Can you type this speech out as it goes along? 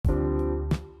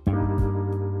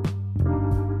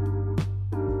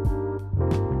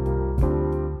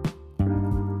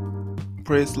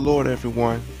Praise the Lord,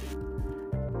 everyone.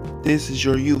 This is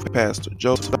your youth pastor,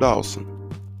 Joseph Dawson,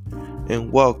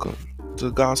 and welcome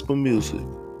to Gospel Music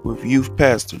with youth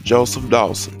pastor Joseph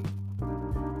Dawson.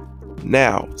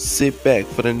 Now, sit back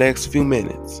for the next few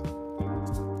minutes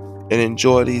and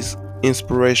enjoy these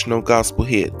inspirational gospel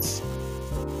hits.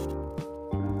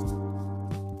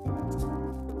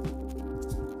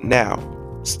 Now,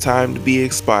 it's time to be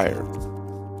inspired.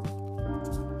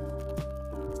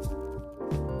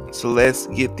 So let's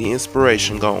get the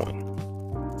inspiration going.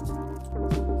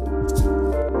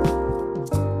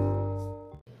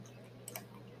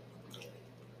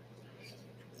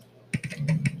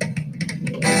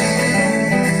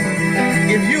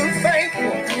 If you're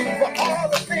thankful for all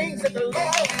the things that the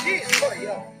Lord did for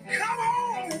you, come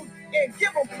on and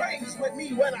give him praise with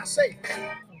me when I say,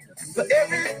 for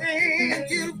everything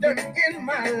you've done in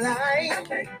my life.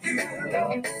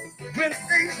 When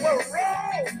things were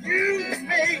wrong, you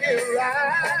made it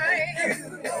right.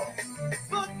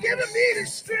 For giving me the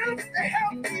strength to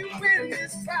help me win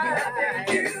this fight.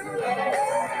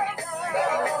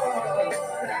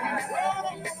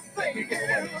 Thank you.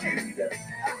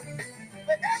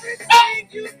 For everything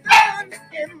you've done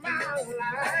in my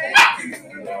life.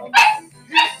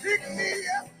 You picked me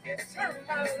up and turned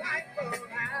my life around.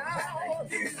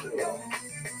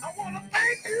 I want to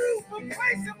thank you for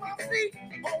placing my feet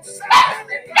on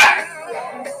solid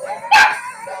ground.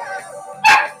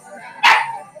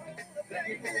 Thank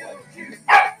you.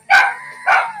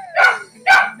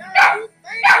 Now you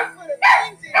thank you for the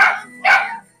things he done for you.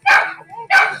 I want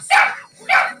you to stop what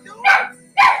you're doing.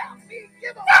 Help me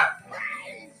give him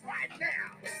praise right now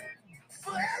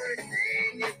for everything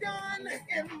you've done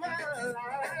in my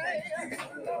life.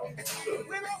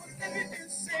 When I was living in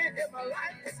sin and my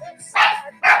life was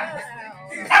upside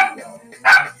down,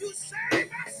 you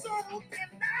saved my soul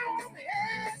and now I'm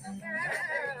headed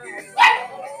down.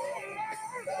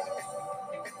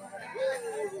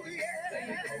 Ooh, yeah.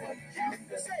 Help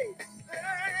me say,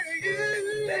 thank you.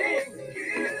 Thank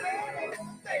you.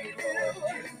 Thank you.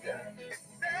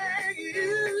 Thank you. Thank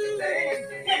you. Thank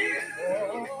you.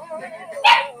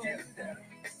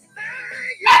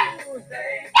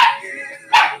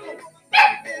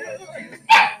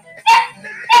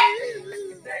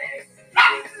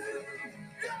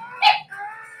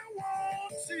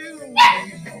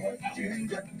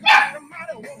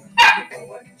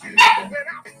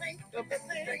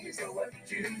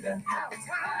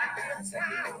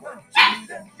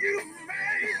 You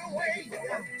made a way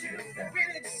when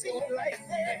it seemed like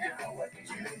there was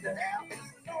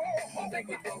no hope.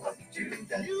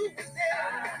 You was there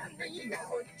for me.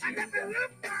 I got to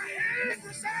lift my hands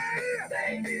and say,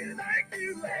 thank you, thank you,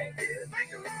 thank you, thank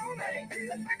you, Lord, thank you,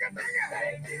 thank you,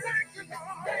 thank you, thank you,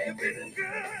 Lord, you've been good,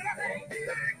 thank you,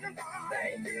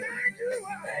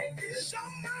 Lord, thank you,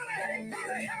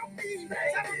 somebody help me,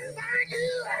 thank you, thank you,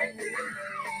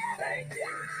 thank you,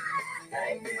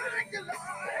 thank you, Lord,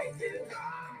 thank you,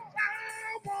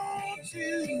 I want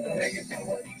you. Thank you for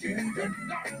what you done.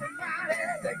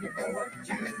 Thank you for what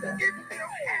you done. If you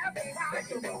have a problem, thank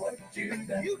you for what you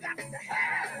done. You got to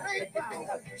have faith for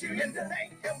what you done.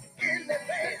 Thank you in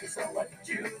advance for what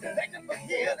you done. Thank you for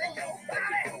healing your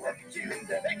body for what you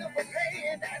done. Thank you for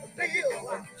paying that bill for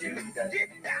what you done. Get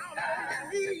down on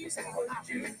your knees for what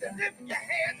you done. Lift your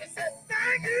hands and say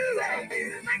thank you. Thank you.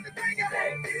 Thank you. Thank you.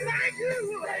 Thank you.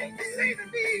 Thank you.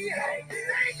 Saving me.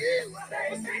 Thank you.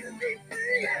 For setting me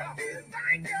free.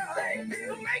 Thank you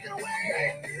for making a way.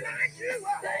 Thank you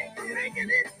for making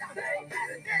it a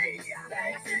better day.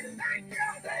 I said thank you.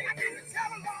 I got to tell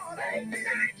the Lord. Thank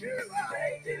you.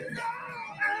 Lord,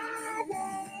 I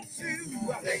want to.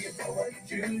 Thank you for what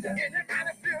you done.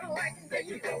 Anybody feel like thank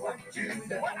you for what you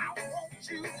done? What I want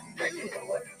you to do. Thank you for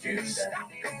what you done. Stop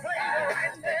complaining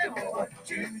right now. Thank you for what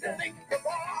you done. Think of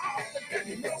all the good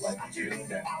you for what you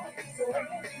done. All the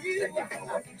world you. Thank you for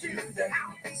what you done. How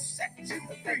he set you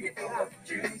free for what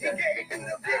you done. He gave you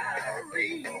the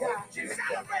victory.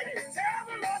 Celebrate it. Tell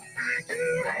the Lord thank you.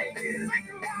 Thank you. Thank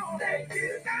you, Lord. Thank you.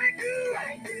 Thank you.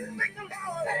 Thank you. Thank you,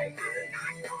 Lord. Thank you. I'm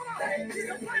not gonna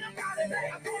complain about it.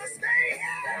 I'm gonna stay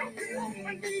here on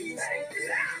my knees. Thank you.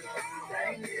 Tell the Lord.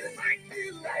 Thank you. Thank you.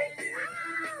 Thank you.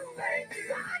 Thank you.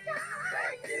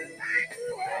 Thank you. Thank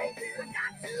you. Thank you. I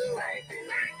got to. Thank you.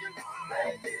 Thank you, Lord.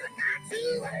 Thank you. I got to.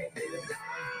 Thank you.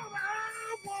 Lord, I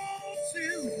want to.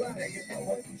 Thank you for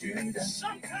what you done.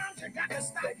 Sometimes you got to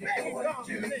stop begging God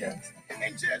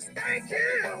and just thank you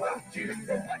for what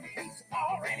he's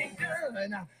already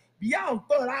done. Y'all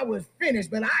thought I was finished,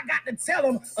 but I got to tell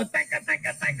them thank you.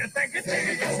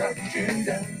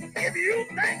 If you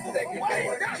thankful for what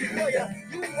he done for you,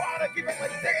 you ought to give him a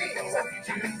dance.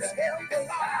 Tell the Lord,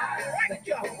 thank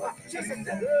you. Just thank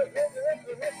you.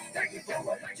 Thank you.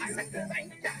 I said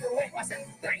thank you. I said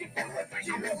thank you.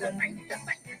 Thank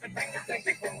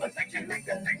you.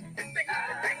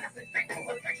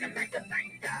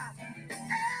 Thank you.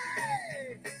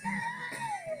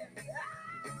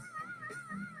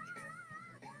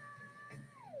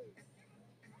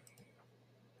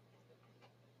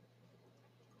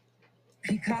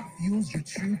 Peacock fuels your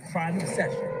true crime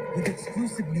obsession with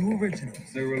exclusive new originals.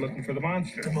 They were looking for the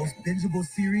monster. The most bingeable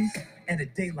series and a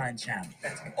Dateline channel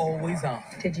that's always on.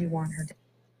 Did you want her to?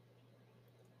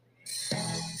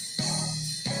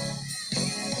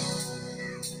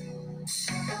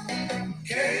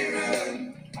 Can't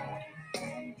run,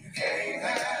 you can't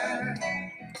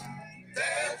hide.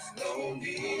 There's no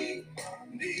need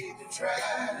to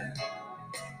try.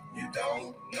 You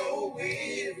don't know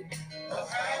when or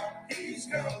how he's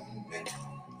coming.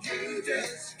 You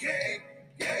just can't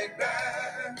get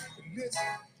by. Listen,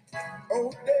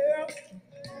 oh there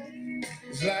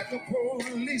is like a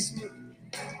policeman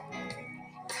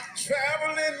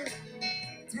traveling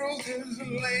through this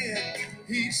land.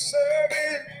 He's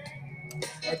serving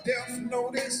a death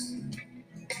notice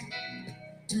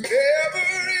to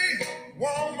every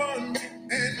woman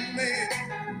and man.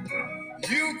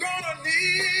 You're gonna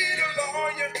need a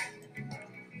lawyer.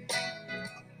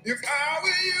 If I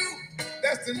were you,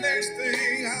 that's the next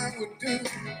thing I would do.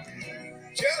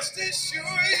 Just ensure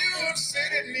you are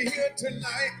sitting here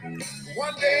tonight.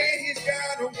 One day he's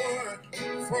got a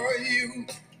warrant for you.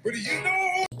 But you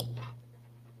know,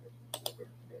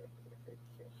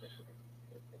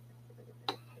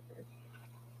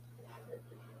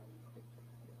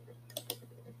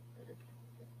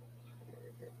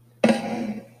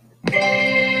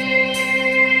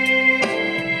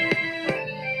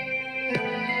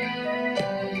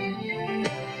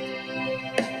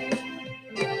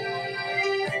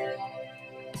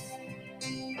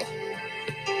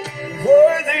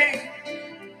 worthy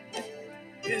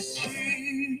is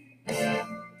he.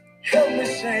 Help me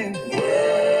sing.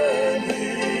 Worthy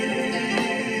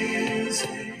is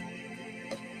he.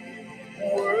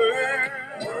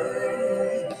 Worthy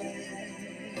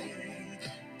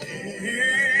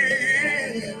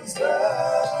is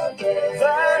thy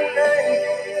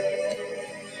name.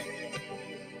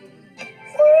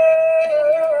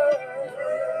 Worthy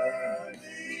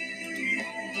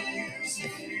is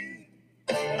he.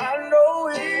 I know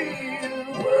he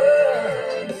is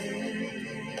worthy.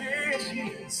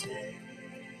 Is he?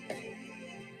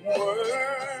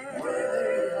 Worthy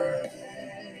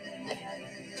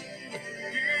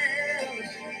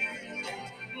is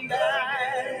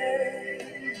thy name.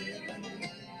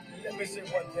 Let me say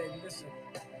one thing. Listen.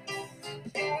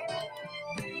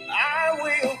 I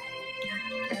will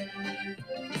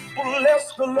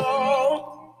bless the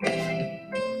Lord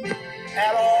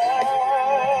at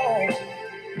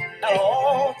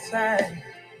all times.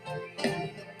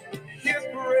 His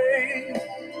praise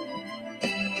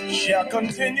shall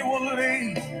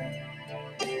continually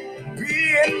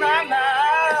be in my mouth.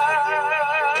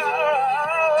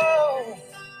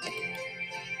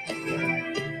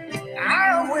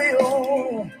 I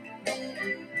will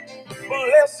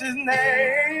bless his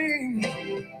name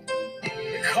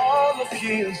because of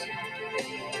his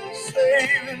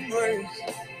saving grace.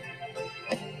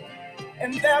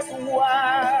 And that's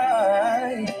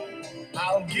why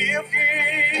I'll give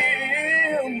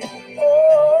him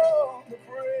all the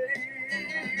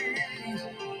praise.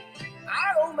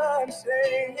 I don't mind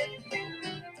saying,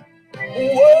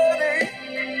 worthy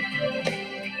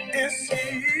is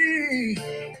he.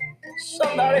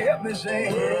 Somebody help me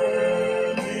sing.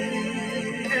 Worthy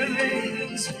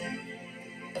is he.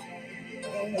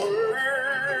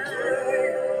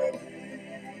 Worthy.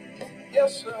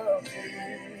 Yes, sir.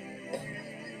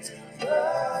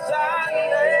 Thy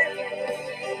name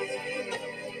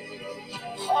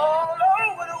all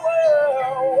over the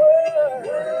world.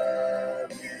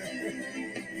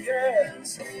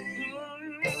 Yes.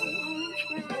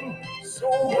 So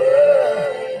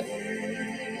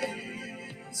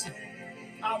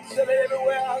I'll tell it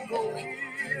everywhere I go.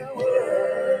 Here,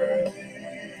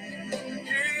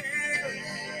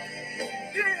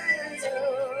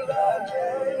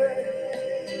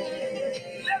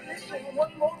 let me sing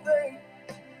one more thing.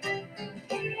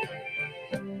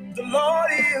 The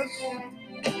Lord is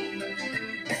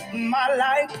my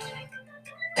light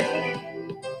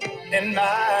and my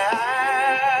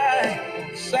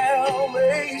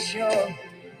salvation.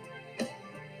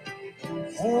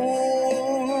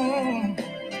 Whom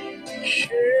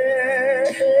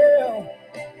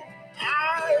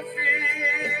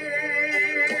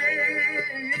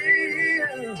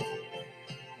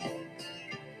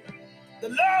The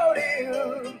Lord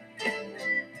is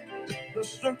the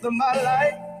strength of my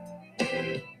life,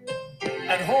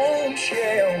 and whom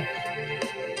shall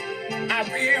I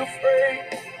be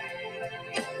afraid?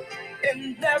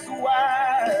 And that's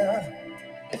why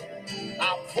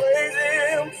I praise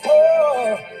Him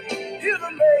for His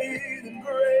amazing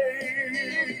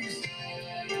grace.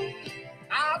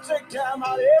 I'll take time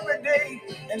out every day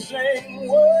and sing,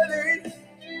 worthy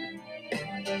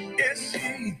is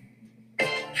He.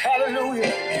 Hallelujah.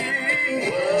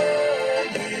 He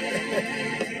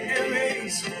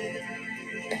is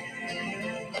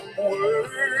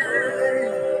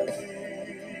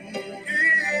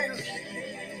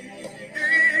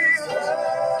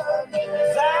worthy.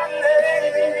 Thy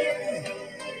name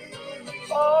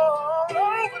all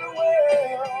over the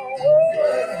world.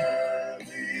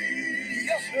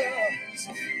 Yes, sir.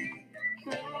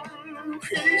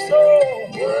 He's so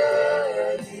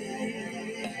worthy.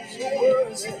 So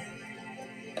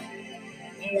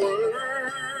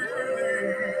worthy.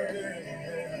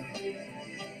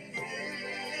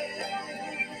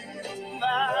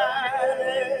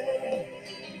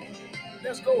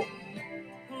 Let's go.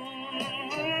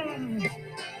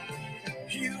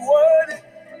 He's worthy.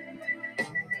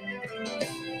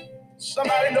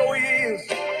 Somebody know He is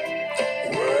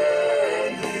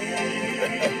worthy.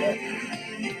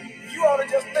 You ought to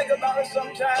just think about it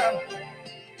sometime.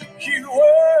 He's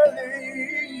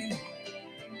worthy.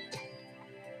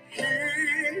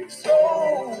 He's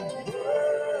so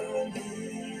worthy.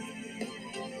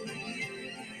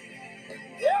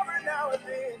 Every now and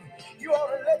then, you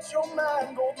ought to let your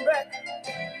mind go back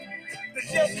to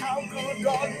just how good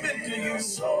God's been to you.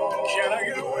 Can I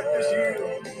get a witness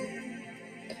here?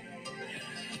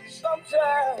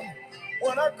 Sometimes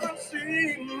when I couldn't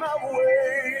see my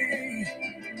way,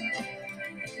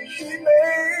 He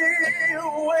made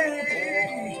a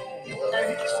way,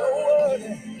 and He's so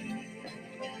worthy.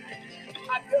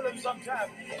 I tell Him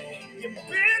sometimes, You've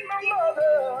been my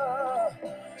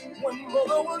mother when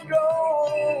mother was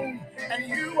gone, and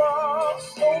You are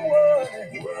so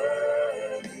worthy.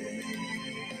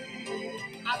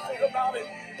 I think about it,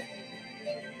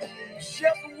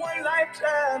 just one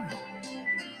lifetime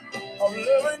of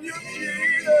loving You,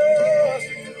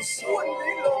 Jesus, wouldn't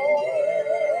be long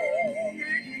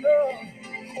enough.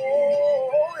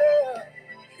 Oh yeah,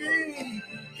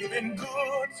 He's been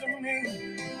good to me.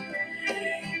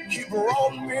 He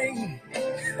brought me,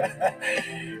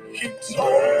 He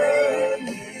taught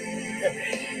me,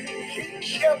 He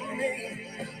kept me.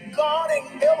 God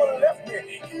ain't never left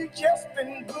me. He just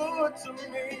been good to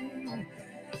me.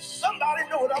 Somebody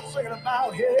know what I'm singing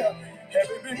about here. Have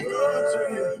He been good to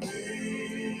you?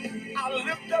 I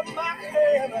lift up my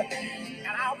hand and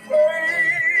I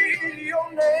praise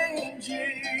Your name,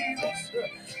 Jesus.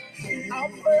 I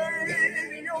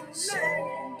praise Your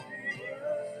name.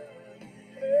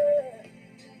 Yeah.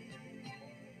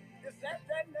 It's that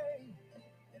name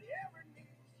that every knee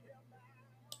shall bow.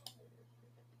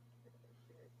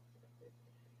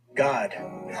 God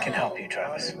can help you,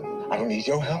 Travis. I don't need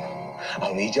your help. I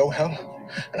don't need your help.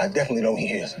 And I definitely don't need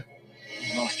his.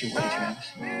 You lost your way,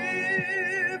 Travis.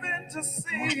 The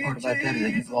worst part about that is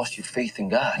that you've lost your faith in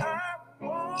God. Do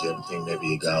you ever think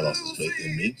maybe God lost His faith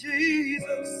in me?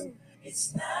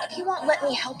 You won't let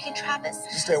me help you, Travis.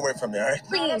 Just stay away from me, all right?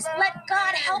 Please, let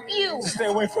God help you. Just stay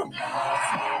away from me.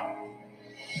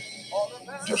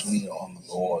 Just lean on the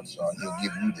Lord, son. He'll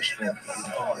give you the strength to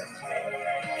do it.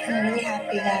 I'm really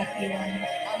happy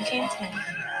that you came tonight.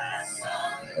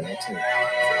 And me too.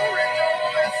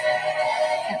 That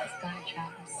was God,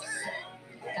 Travis.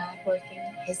 God working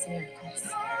His miracles.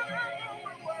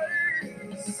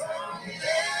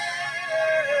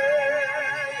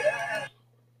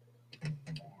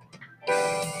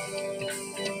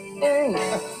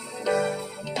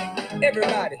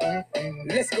 Everybody,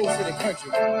 let's go to the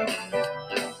country.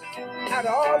 Out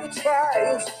of all the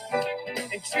trials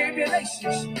and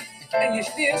tribulations, and you're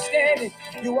still standing,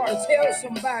 you ought to tell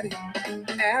somebody.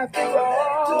 After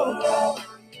all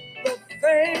the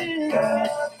things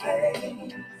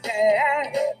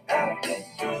that I've been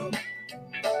through,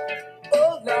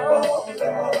 oh Lord,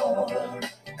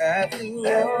 after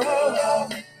all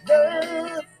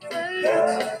the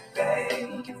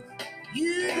things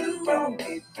you brought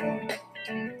me through,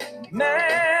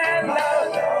 man,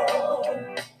 Lord,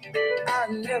 I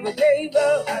never gave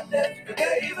up. I never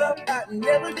gave up. I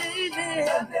never gave in.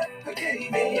 I never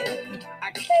gave in.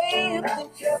 I came to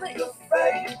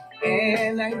faith,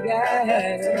 and I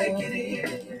got to make it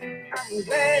in. I'm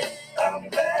glad. I'm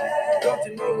glad. Don't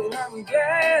you know that I'm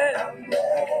glad? I'm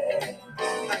glad.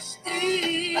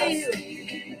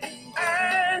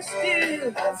 I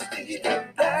still got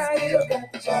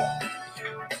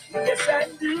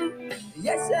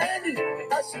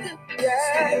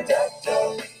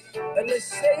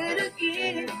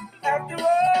again. After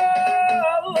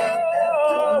all,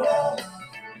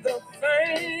 the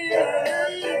things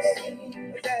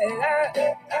that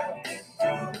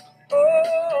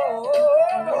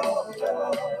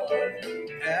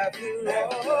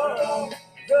after all,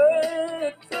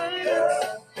 the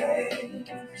things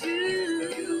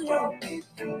you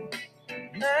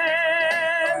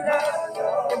man,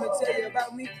 let me tell you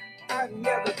about me. I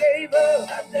never gave up.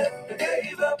 I never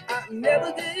gave up. I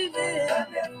never gave in. I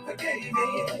never gave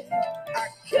in. I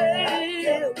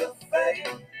kept the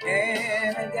faith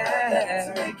and I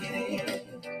got to make it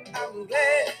in. I'm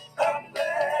glad. I'm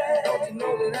glad. Don't you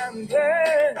know that I'm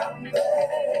glad? I'm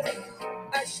glad.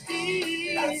 I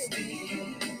still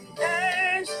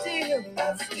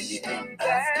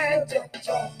got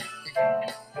joy.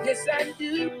 Yes, I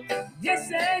do.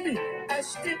 Yes, I do. I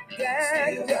still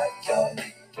got joy.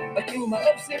 Through my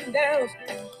ups and downs,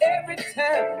 every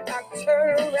time I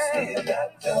turn around.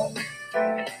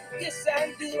 Yes,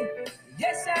 I do.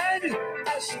 Yes, I do.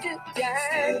 I still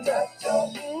got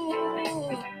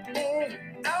joy.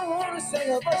 I want to sing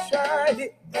a verse right here.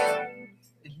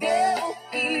 The devil,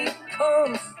 he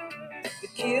comes to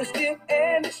kill, steal,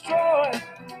 and destroy.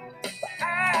 But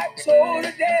I told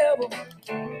the devil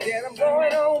that I'm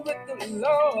going on with the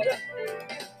Lord.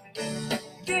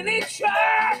 Then he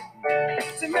tried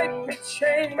to make me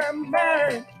change my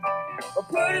mind, or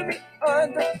putting me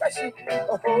under pressure,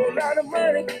 a whole lot of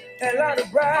money and a lot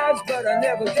of bribes, but I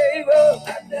never gave up.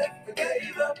 I never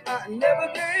gave up. I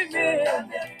never gave in. I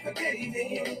never gave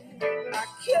in. I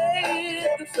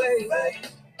kept the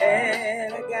faith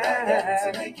and I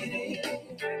got to make it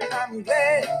in. I'm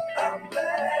glad. I'm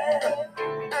glad.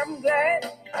 I'm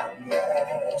glad. I'm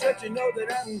glad. Church, you know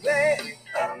that I'm glad.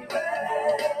 I'm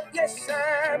glad. Yes,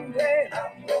 I'm glad.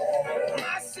 I'm glad.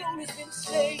 My soul has been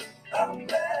saved. I'm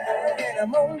glad. And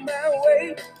I'm on my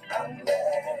way. I'm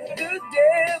glad. The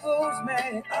devil's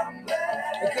mad. I'm glad.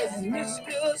 Because he missed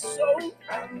your soul.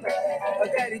 I'm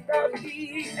glad. That he thought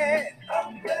he had.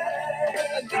 I'm glad.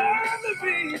 I got the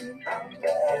reason. I'm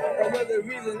glad. Well, the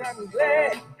reason I'm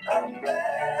glad. I'm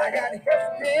glad. I got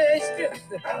health and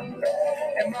strength. I'm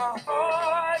glad. And my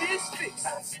heart is fixed.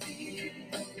 I still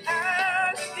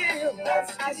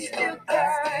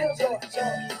got joy.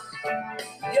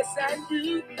 Yes, I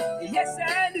do. Yes,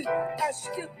 I do. I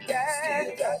still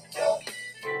got joy.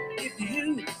 If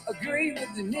you agree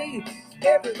with me,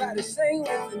 everybody sing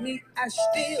with me. I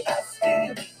still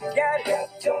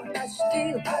got joy. I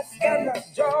still got my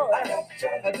joy.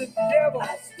 The devil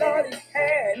thought he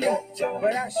had me,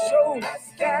 but I sure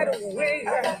got away.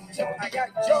 I got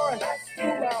joy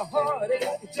through my heart.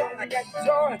 I got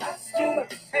joy through my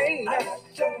pain.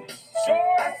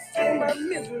 Joy through my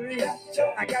misery.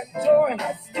 I got joy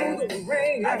through the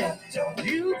rain.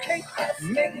 You can't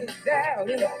make me doubt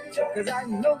it, cause I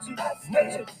know too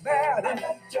much about him.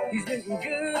 He's been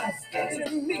good to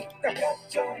me,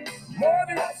 more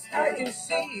than I can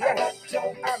see.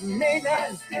 I may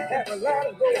not have a lot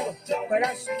of gold, but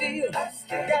I still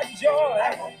got joy.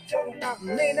 I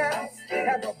may not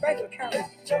have a bank account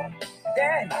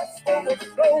that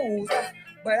overflows,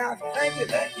 but I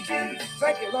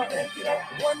thank you, Lord.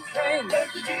 One thing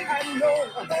I know,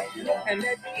 and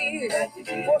that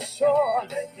is for sure,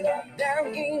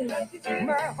 down in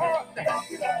my heart,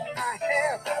 I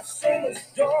have so much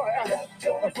joy,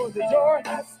 for the joy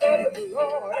of the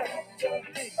Lord.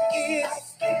 It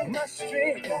is my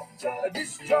strength,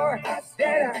 this joy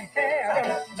that I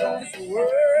have. This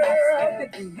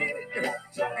world didn't get it,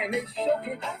 and they sure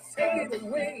can take it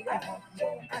away.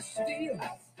 I still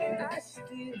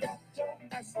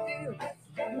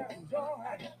got my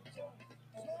joy.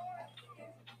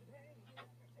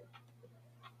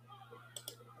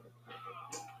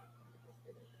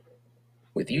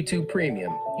 With YouTube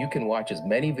Premium, you can watch as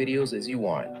many videos as you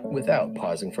want without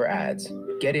pausing for ads.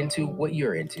 Get into what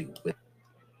you're into with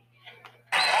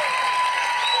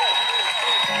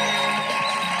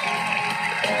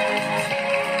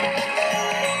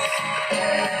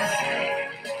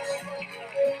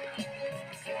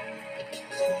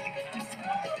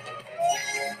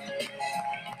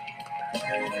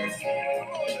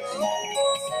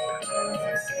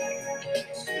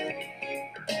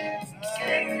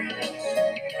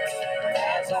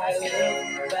As I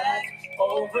look back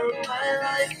over my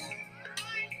life,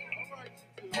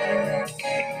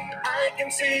 I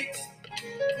can see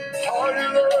all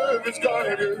your love has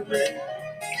guarded me.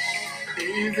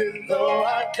 Even though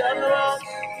I've done wrong,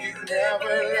 you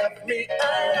never left me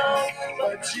alone.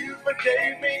 But you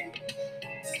forgave me,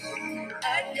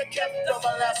 and you kept on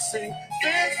my blessing.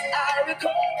 This I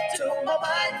recall to my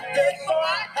mind, therefore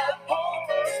I have hope.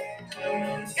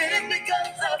 It is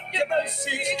because of your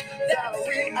mercy that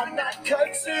we are not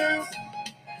consumed.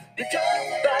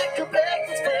 Because thy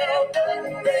commandments fail,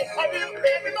 they are new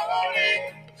every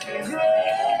morning.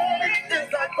 Great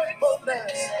is thy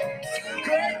faithfulness.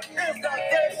 Great is thy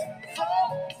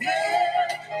faithfulness.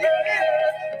 Yeah,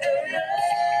 yeah, yeah.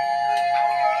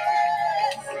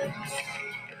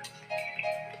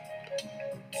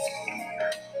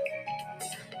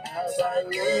 As I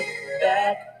look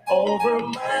back over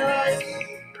my life,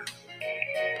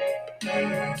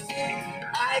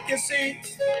 I can see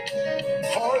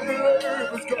all your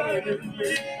love was guiding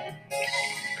me.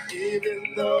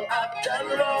 Even though I've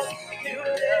done wrong, you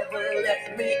never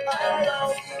left me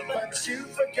alone. But you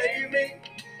forgave me,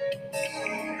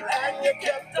 and you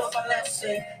kept on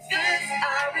blessing. This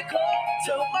I recall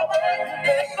to my mind,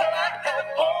 therefore I have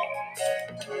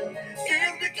hope.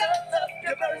 It's because of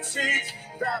your mercies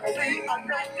that we are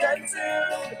not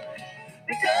consumed.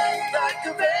 Because thy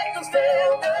commandments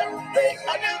fail, they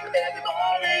are new every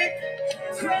morning.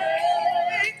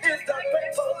 Great is thy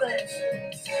faithfulness.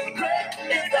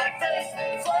 Great is thy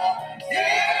faithfulness.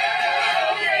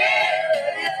 Yeah,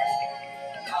 yeah,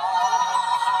 yeah.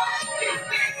 Lord, you've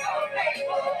been so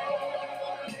faithful.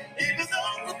 Even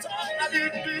though the time I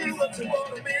didn't do what you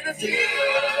wanted me to do.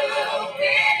 You've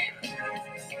been,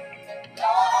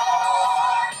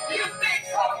 Lord, you've been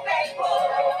so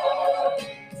faithful.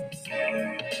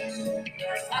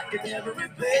 I can never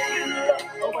repay you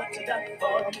for what you done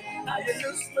for me. Now you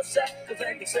lose my shackles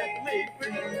and you set me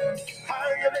free. How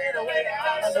you made a way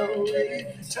out of the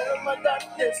way. Turn my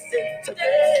darkness into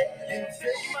day. You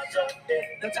fill my joy in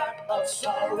the time of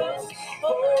sorrow.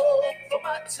 Oh, for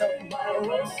my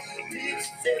tomorrow. Peace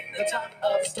in the time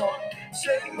of storm.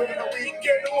 Strength when a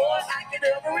weekend war. I can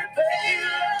never repay you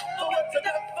for what you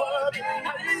done for me.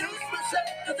 How you lose my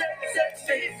shackles and you set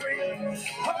me free.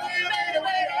 How you made a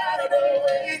way out of the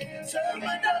way. Turn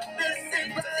my darkness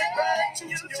into bright.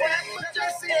 You take my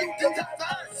just into the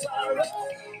time sorrow.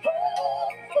 Oh,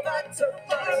 for my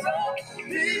tomorrow.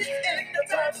 Peace in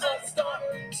the time of storm.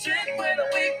 Strength when a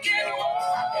weekend war.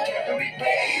 I can never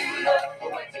repay you, Lord,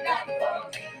 for what you got for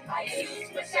me. How you use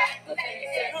my shackles and you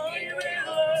set me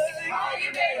free. How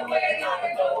you made a way out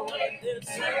of the way.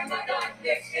 Turn my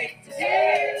darkness into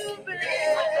day.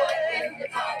 Take my joy in the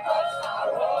time of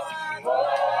sorrow.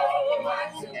 Oh, my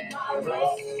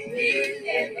tomorrow. Peace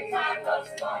in the time of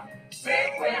storm.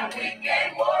 Strength when I'm weak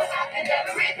and worn. I can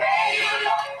never repay you,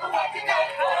 Lord, for what you done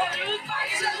for me. I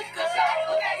use the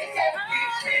shackles and you set me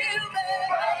free.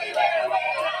 How you made a way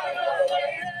out of the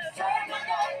way. Turn my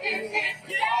darkness into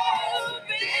day.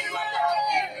 Take my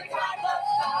joy in the time of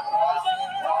sorrow.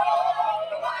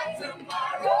 Oh, my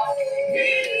tomorrow.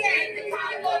 Peace in the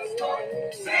time of storm.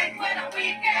 Strength when I'm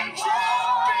weak and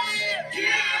worn.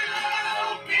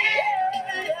 You've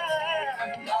been,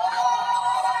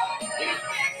 Lord, you've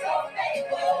been so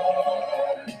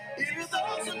faithful. Even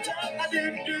though sometimes I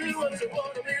didn't do what you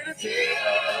wanted me to do.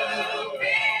 You've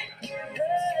been,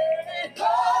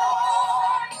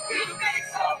 Lord, you've been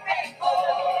so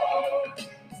faithful.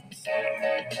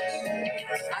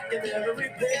 I can never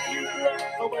repay you, Lord,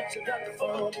 for what you done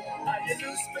for me. How you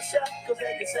loose my shackles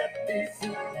and you set me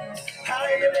free. How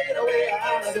you made a way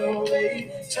out of the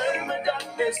way. Turn my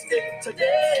darkness into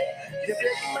day. You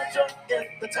did my joy in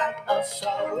the time of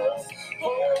sorrow.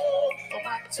 Oh, for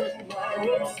my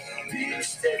tomorrow.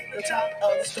 Peace in the time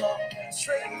of storm.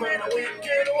 Strength when I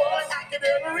weaken one. I can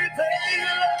never repay you,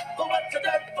 Lord, for what you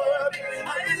done for me.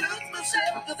 How you loose my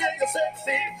shackles and you set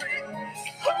me free.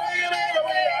 How you made a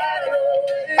way out of the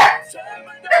way. Turn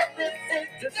my darkness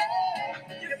into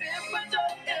day. You did my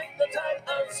joy in the time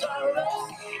of sorrow.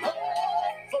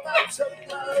 Oh, for my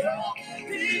tomorrow.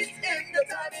 Peace in the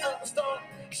time of storm.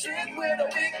 Strength when the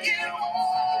wicked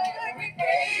war. Every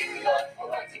day, Lord, for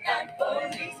what you done for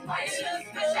me. I lose my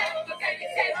shackles and you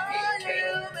set me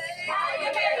free. How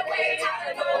you made a way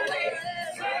out of no way.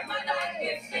 Turn my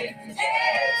darkness into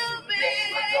day.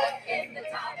 Make my joy in the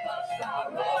time of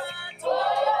sorrow.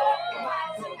 Oh, for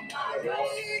my tomorrow.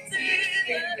 Peace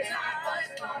in the time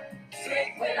of storm.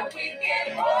 Strength when I'm weak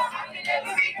and poor. I can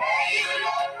never repay you,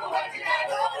 Lord, for what you done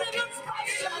for me. I lose my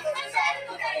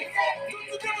shackles and you set me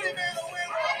free. How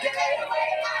you made a way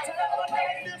out of no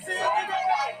way. Turn my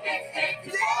darkness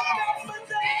into day.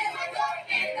 Make my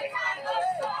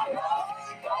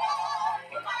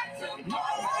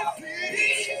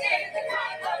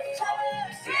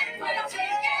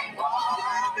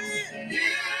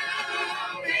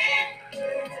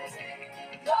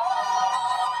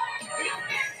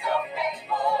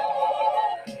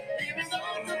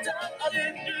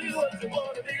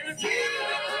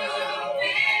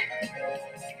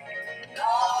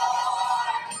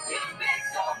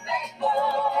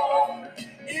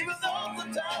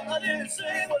time I didn't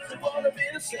say what you wanted me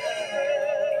to say.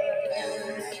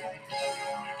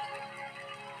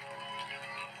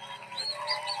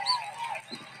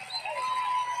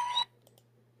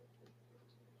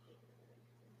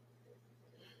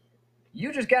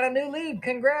 You just got a new lead.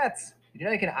 Congrats. You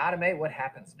know you can automate what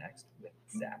happens next with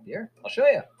Zapier. I'll show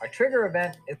you. Our trigger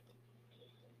event is...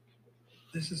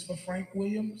 This is for Frank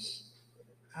Williams.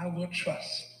 I will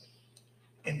trust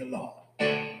in the Lord.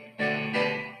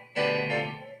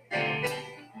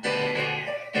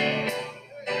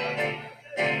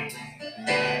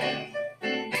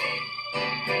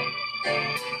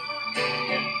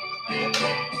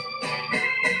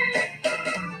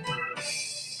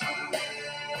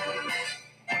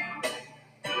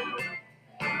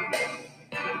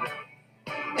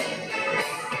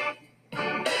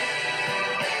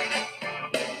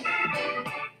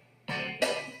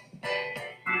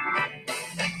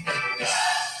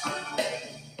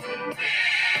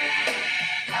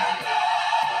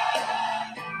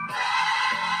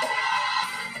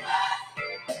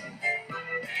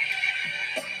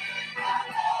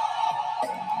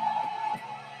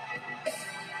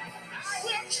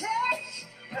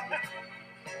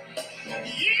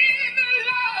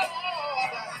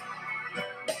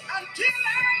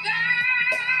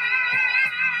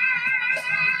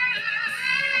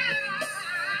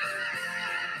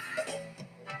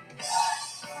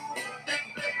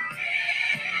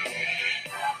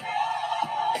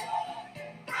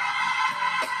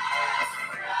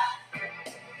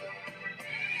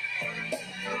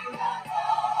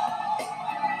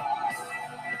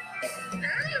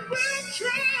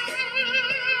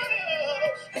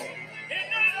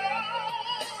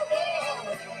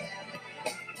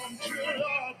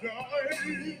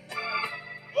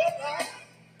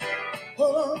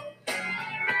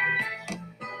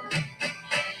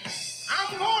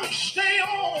 I'm gonna stay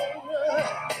on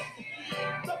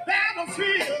the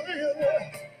battlefield.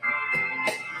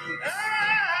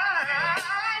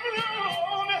 I'm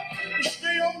gonna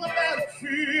stay on the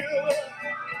battlefield.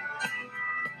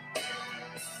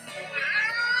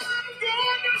 I'm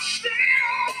gonna stay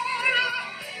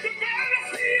on the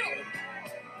battlefield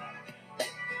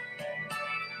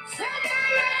for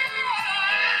my life.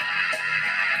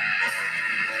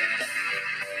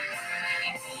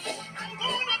 I'm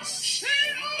gonna stay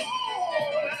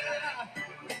on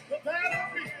the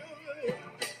battlefield.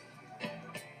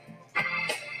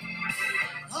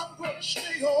 I'm gonna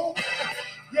stay on,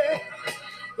 yeah,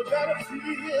 the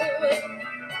battlefield.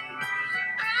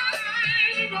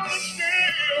 I'm gonna stay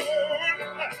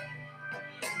on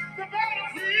the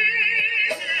battlefield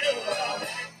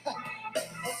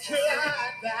until I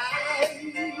die.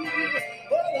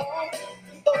 Oh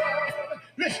Lord,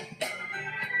 listen.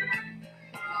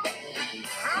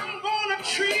 I'm gonna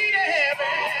treat everybody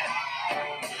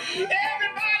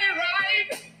right.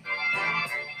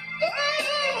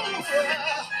 Oh,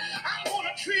 I'm gonna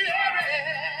treat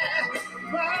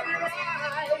everybody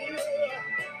right.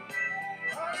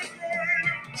 I'm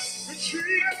going to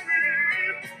treat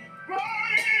everybody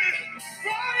right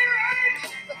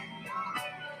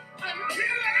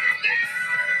until I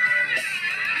die.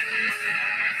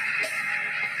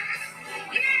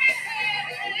 Yeah.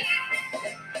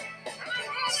 I'm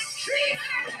gonna treat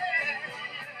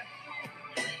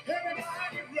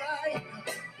everybody right.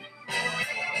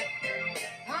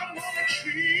 I'm gonna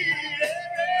treat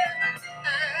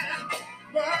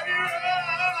everybody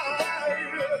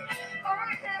right.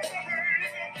 I'm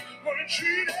gonna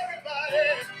treat everybody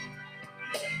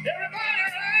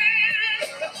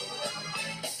right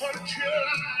until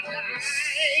I die.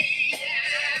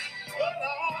 Oh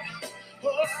Lord, oh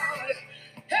Lord,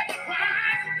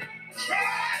 everybody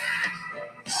try.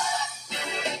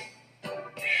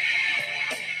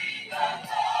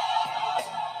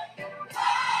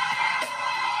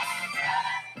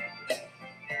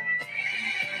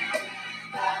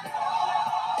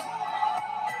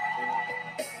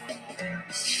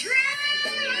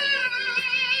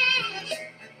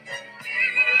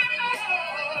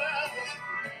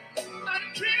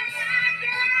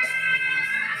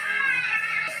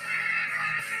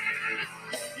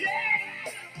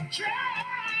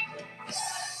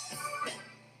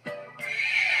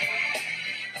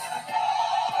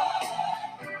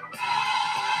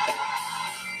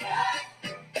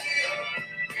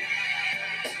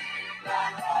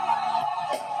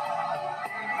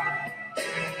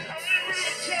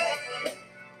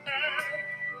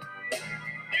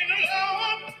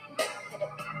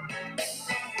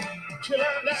 Till I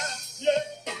die, yeah,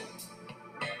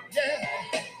 yeah.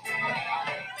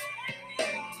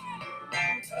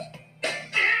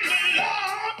 In the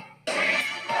Lord,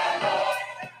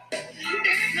 in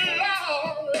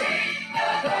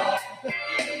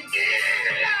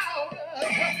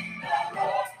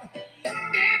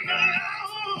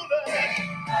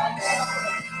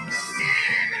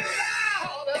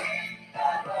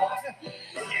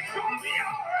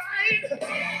No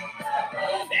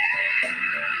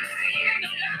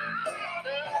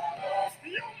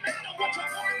matter what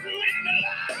you're going through in the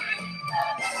life,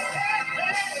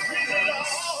 in the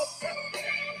Lord.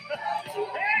 In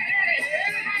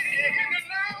the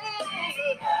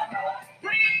Lord.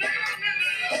 Bring it down in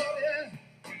the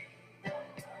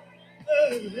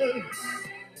Lord.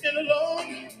 In the Lord.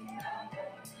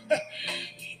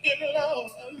 In the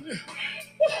Lord.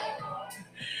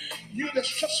 You that's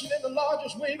trusting in the Lord,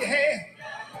 just wave your hand.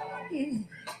 In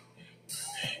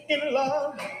the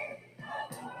Lord.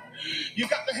 You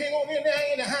got to hang on in there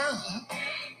anyhow.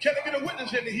 Can I get a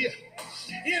witness in here?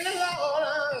 In the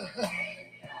Lord.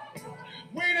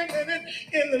 Wait a minute.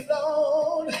 In the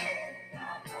Lord.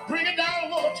 Bring it down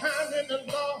one more time in the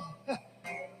Lord.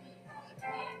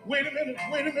 Wait a minute.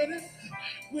 Wait a minute.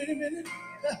 Wait a minute.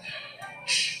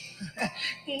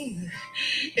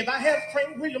 If I had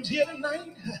Frank Williams here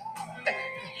tonight,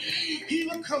 he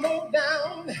would come on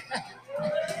down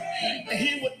and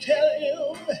he would tell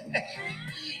him,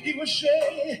 he would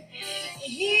say,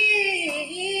 in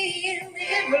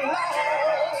the Lord.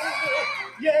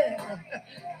 Yeah.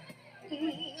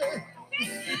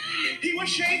 He was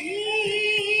shaking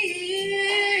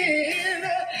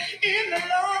in the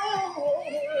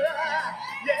Lord.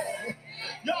 Yeah.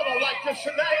 Y'all don't like this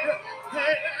tonight.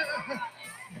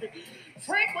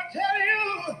 Frank would tell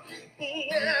you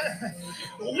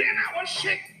when I was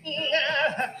sick,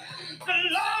 the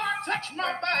Lord touched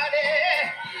my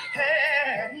body.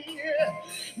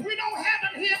 We don't have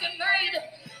him here tonight,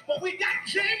 but we got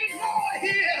James Moore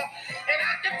here, and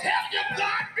I can tell you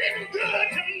God been good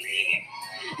to me.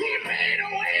 He made a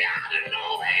way out of no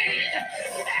way.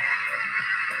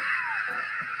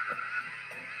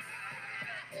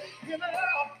 In the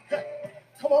Lord,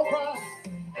 come on, bro.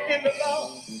 In the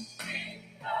Lord, in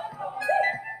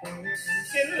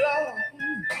the Lord.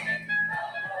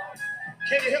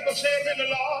 Can you help us say it in the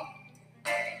Lord?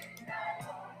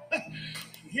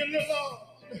 In the Lord.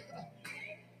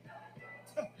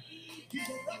 He's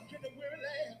a rock in the weary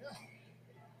land.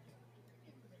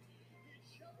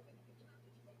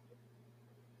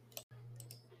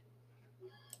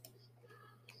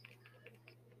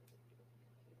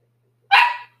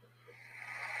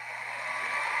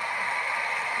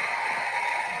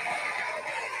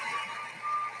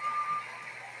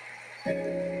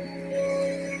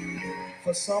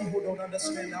 For some who don't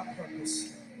understand our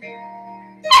purpose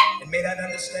and may not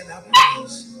understand our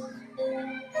purpose,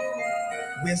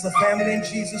 we as a family in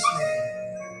Jesus' name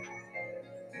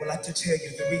would like to tell you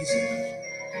the reason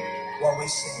why we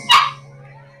sing.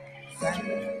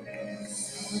 Family.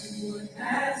 Someone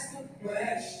asked the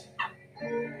question,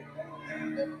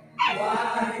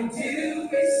 why do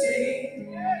we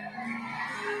sing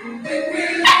when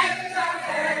we lift our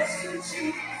hands to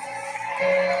Jesus?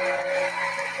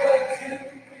 What do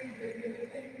we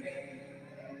really mean?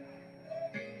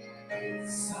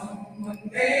 Someone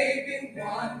may be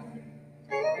wondering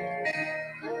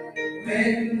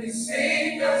when we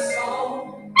sing a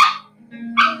song.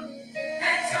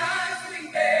 At times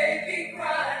we may be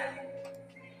crying,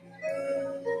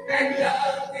 and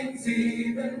nothing's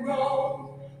even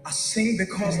wrong. I sing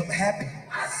because I'm happy.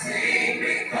 I sing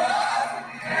because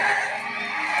I'm happy.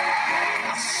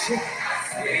 I sing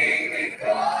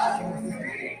because I'm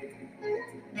free.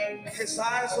 His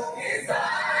eyes on the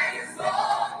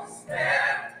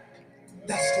sparrow.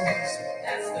 That's the reason.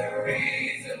 That's the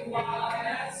reason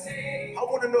why I sing. I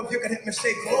want to know if you can help me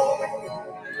say glory.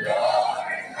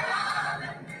 Glory,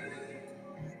 hallelujah.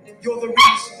 You're the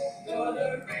reason. You're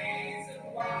the reason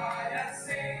why I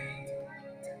sing.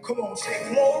 Come on,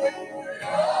 say glory.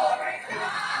 Glory,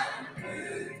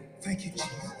 hallelujah. Thank you, Jesus.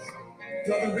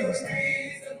 You're the reason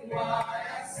why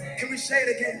I sing. Can we say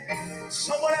it again?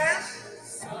 Someone asked.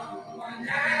 Someone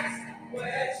asked the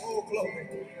question. Oh, glory.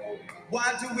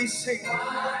 Why do we sing?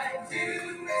 Why do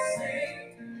we sing?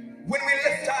 When we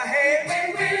lift our hands. When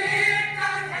we lift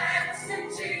our hands to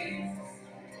Jesus.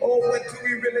 Oh, what do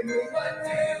we really mean? What do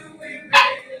we really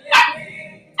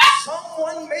mean?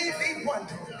 Someone may be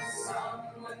wondering.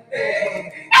 Someone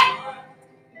may be wondering.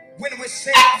 When we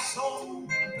sing our song.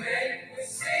 When we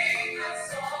sing our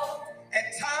song.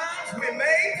 At times we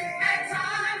may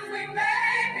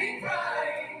be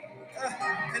crying.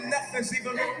 And nothing's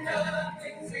even wrong.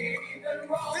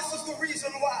 This is the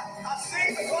reason why I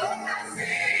sing because.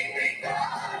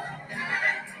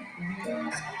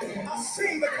 I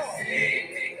sing because.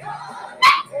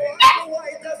 Oh, I don't know why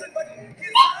he does it, but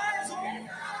his eyes on.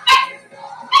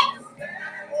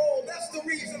 Oh, that's the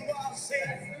reason why I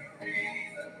sing.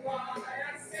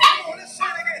 Come on, let's sing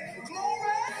again.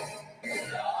 Glory.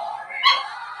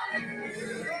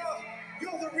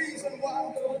 You're the reason why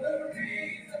why.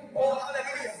 Oh,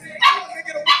 hallelujah. I want to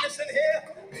get a witness in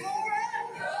here. Glory.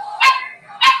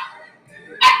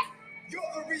 You're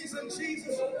the reason,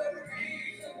 Jesus. I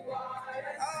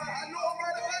know I'm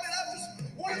right about it. I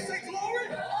just want to say glory.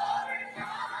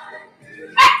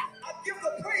 I give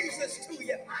the praises to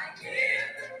you.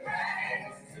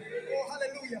 Oh,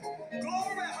 hallelujah.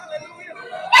 Glory, hallelujah.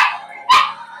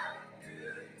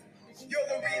 You're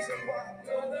the reason why.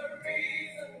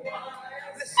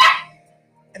 Listen,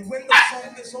 and when the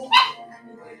song is over,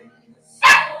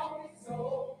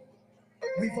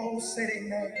 we've all said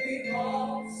amen.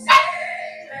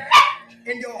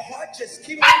 And your heart just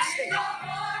keep on singing.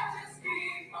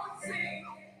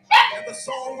 And the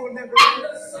song will never end.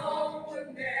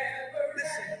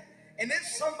 Listen, and if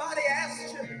somebody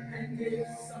asked you,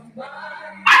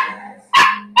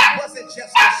 was it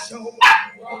just a show?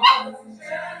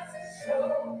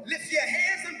 Lift your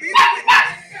hands and be the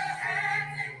witness.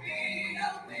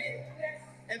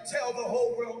 And tell the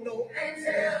whole world no.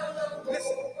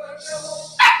 Listen,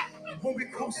 when we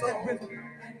cross that river,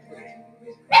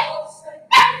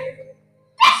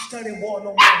 study war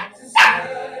no more.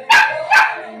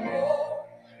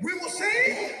 We will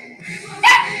sing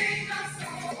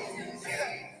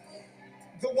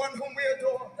the one whom we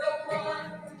adore.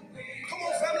 Come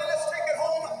on, family, let's take it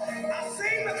home. I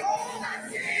sing because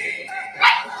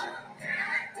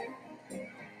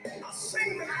I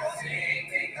sing because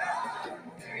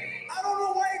I don't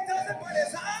know why he does it, but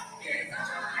his eye.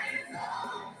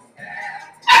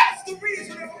 That's the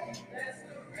reason.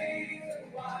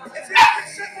 If you can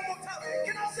say one more time,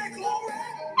 can I say glory?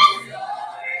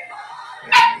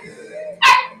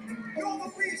 You're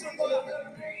the reason why.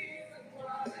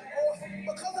 Oh,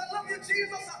 because I love you,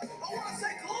 Jesus, I want to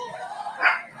say glory.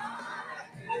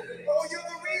 Oh, you're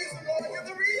the reason, Lord, you're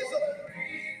the reason.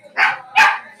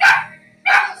 Can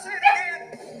I say it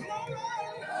again? Glory.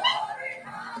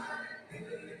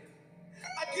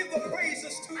 I give the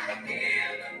praises to you.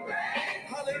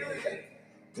 Hallelujah.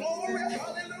 Glory,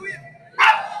 hallelujah.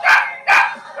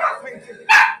 Thank you.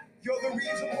 You're the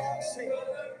reason why I sing.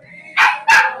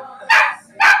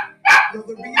 You're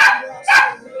the reason why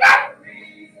I sing.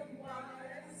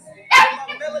 You're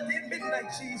my melody at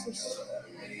midnight, Jesus.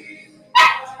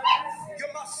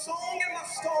 You're my song and my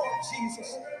storm,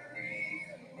 Jesus.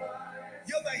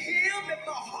 You're the hymn in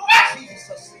my heart,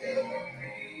 Jesus.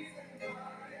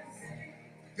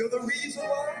 You're the reason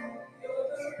why.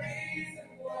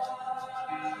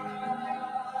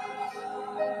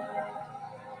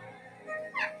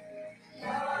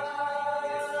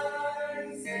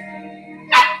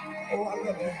 Oh, I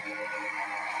love you.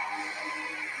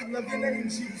 I love your name,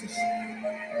 Jesus.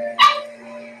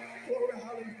 Glory,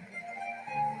 hallelujah.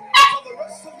 For the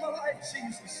rest of my life,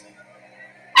 Jesus,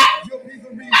 you'll be the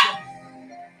reason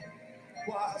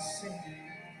why I sing.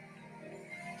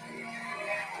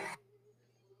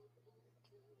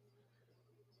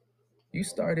 You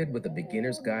started with a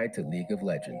beginner's guide to League of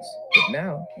Legends, but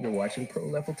now you're watching pro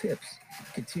level tips.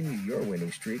 Continue your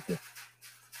winning streak with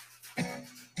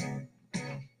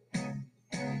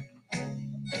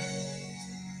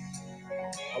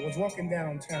I was walking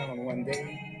downtown one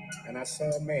day, and I saw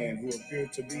a man who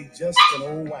appeared to be just an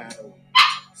old wino,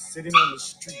 sitting on the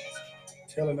street,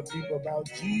 telling the people about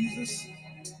Jesus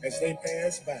as they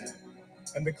passed by.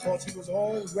 And because he was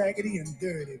all raggedy and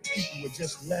dirty, people would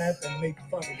just laugh and make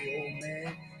fun of the old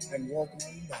man and walk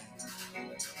on by.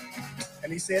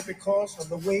 And he said, because of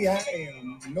the way I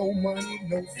am, no money,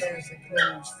 no fancy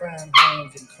clothes, fine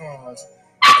homes and cars,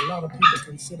 a lot of people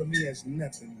consider me as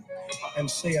nothing and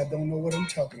say I don't know what I'm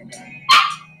talking about.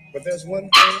 But there's one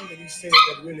thing that he said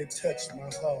that really touched my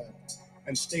heart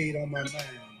and stayed on my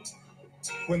mind.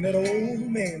 When that old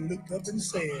man looked up and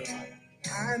said,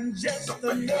 I'm just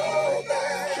a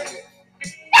nobody,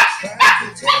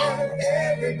 trying to tell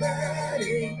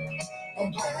everybody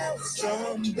about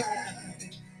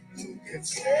somebody who can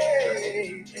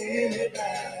save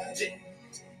anybody.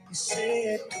 He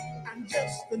said, I'm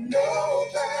just a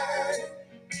nobody,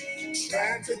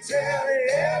 trying to tell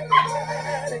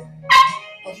everybody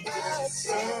about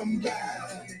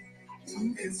somebody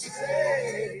who can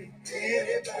save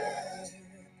anybody.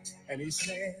 And he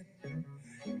said,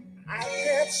 I've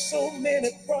had so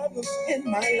many problems in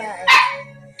my life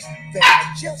that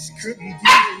I just couldn't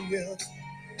deal with.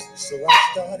 So I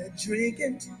started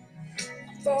drinking,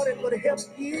 thought it would help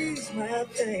ease my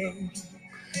pain.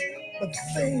 But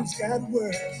things got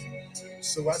worse.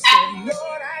 So I said,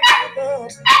 Lord, I give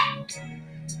up.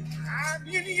 I'm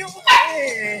in your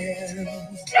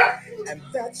hands. And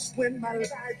that's when my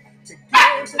life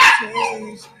began to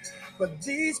change. But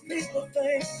these people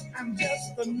think I'm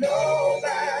just a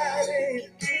nobody,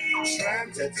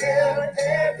 trying to tell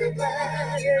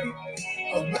everybody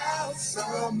about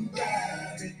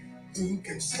somebody who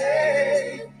can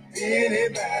save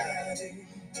anybody.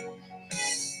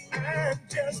 I'm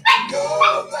just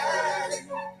nobody,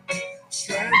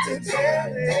 trying to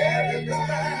tell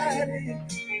everybody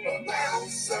about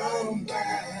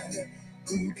somebody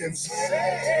who can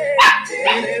save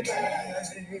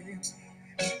anybody.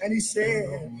 And he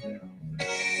said,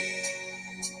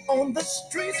 on the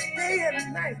streets day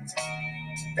and night,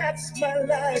 that's my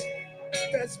life,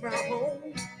 that's my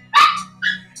home.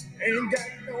 Ain't got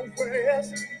nowhere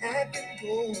else I can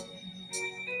go.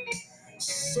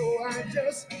 So I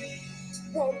just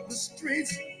walk the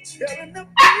streets telling the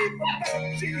people about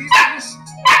Jesus,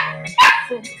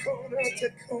 from corner to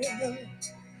corner,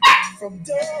 from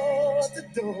door to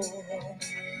door.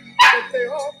 But they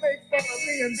all make fun of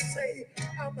me and say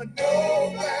I'm a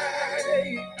nobody,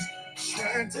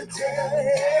 trying to tell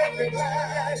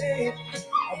everybody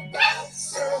about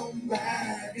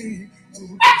somebody who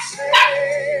can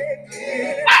save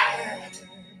anybody.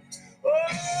 Oh,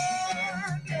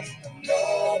 I'm just a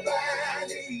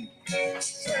nobody,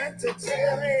 trying to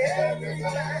tell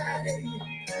everybody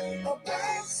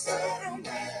about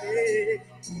somebody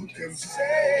who can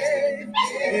save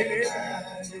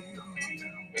anybody.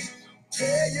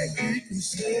 Tell you he can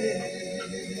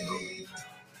save.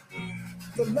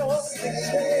 The Lord can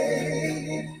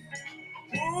save.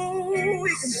 Oh, he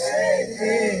can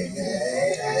save.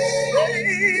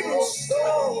 Save your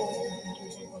soul.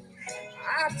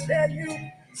 I tell you,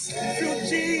 through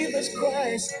Jesus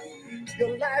Christ,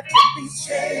 your life can be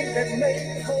changed and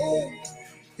made whole.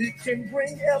 He can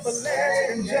bring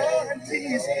everlasting joy and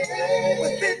peace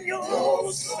within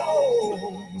your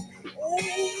soul.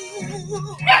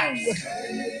 Oh,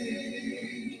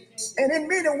 and in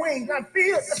many ways, I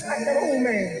feel just like an old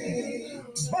man,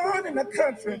 born in the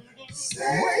country,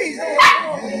 raised on a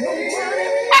farm, no money,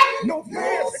 no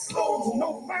fancy clothes, no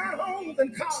fine homes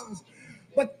and cars.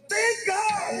 But thank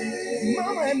God,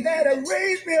 Mama and Daddy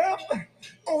raised me up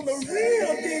on the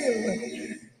real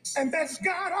deal. And that's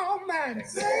God Almighty.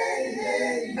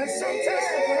 And sometimes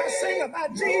when I sing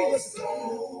about Jesus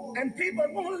and people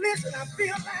won't listen, I feel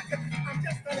like I'm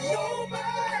just a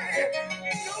nobody,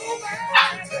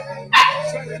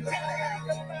 trying to tell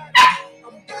everybody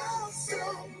about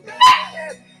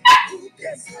somebody who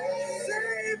can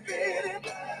save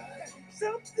anybody.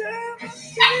 Sometimes I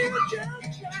feel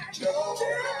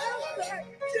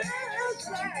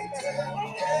just like,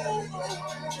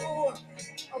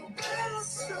 about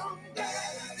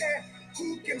somebody who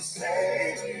can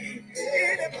save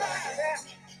anybody.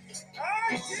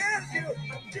 I tell you,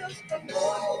 I'm just a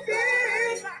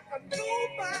nobody, like a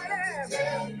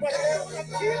nobody, but I'm gonna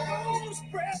keep on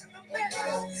spreading the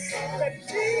message that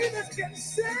Jesus can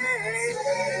save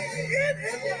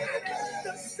anybody,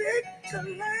 the sick, the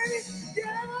lame,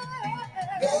 yeah,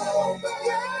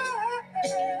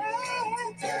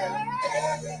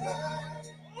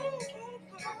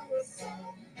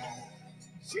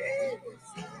 Jesus.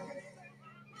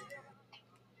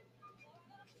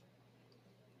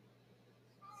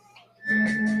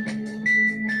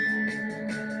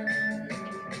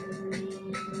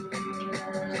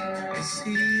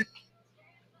 See.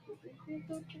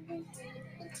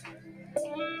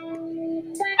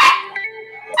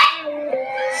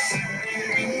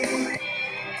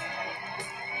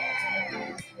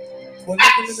 We're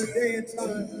living in a day and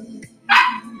time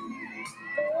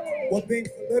where being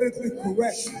politically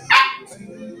correct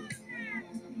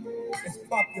is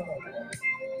popular.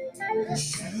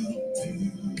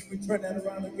 We turn that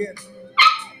around again.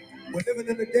 We're living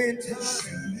in a day and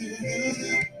time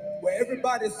where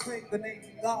everybody's saying the name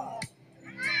of God,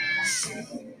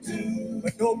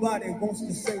 but nobody wants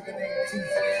to say the name of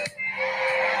Jesus.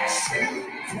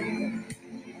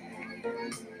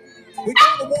 We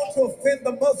don't want to offend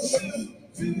the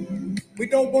Muslims. We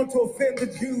don't want to offend the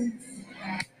Jews.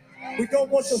 We don't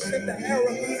want to offend the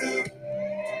Arabs.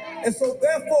 And so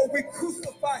therefore we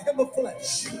crucify him of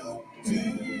flesh.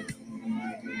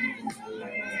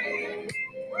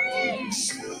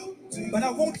 But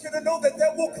I want you to know that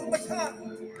there will come a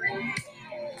time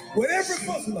when every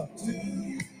Muslim,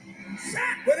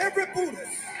 when every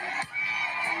Buddhist,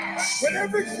 when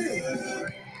every Jew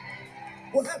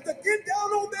will have to get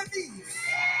down on their knees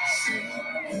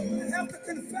and have to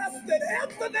confess that at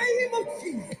the name of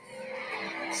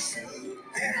Jesus,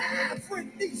 every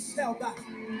knee shall bow.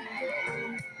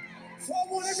 So I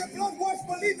want every blood-washed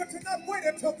believer to not wait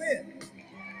until then.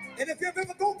 And if you've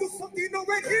ever gone through something, you know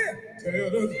right here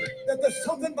that there's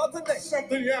something about the name.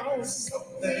 Something else.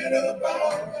 Something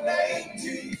about the name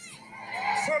Jesus.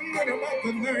 Something about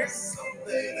the name.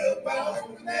 Something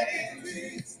about the name.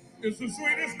 Jesus. It's the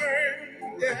sweetest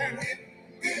name. Yeah.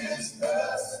 It's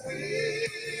the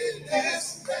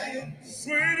sweetest name.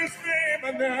 Sweetest name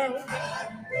I know.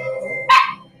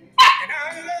 And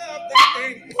I love that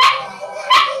name. Oh, I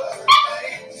love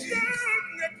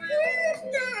that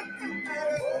name.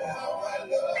 Oh, I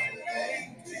love that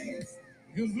name. Jesus.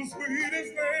 It's the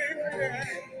sweetest name. Yeah.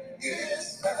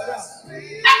 It's the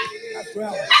sweetest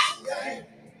name.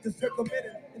 Just take a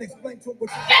minute and explain to him what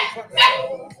you're really trying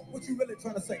to say. What you really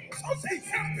trying to say. So see,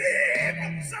 some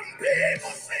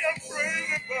people say I'm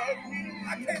crazy, but I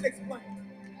can't explain.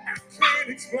 I can't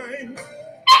explain.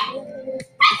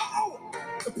 Oh,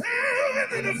 the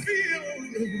power in the field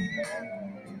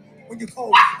when you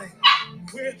call his name.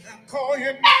 When I call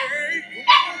your name,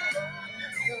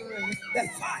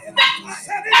 that's fire. That's fire.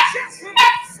 Said it's just from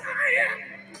fire.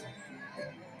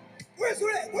 Where's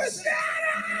that? Where's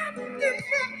that? In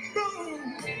my mood.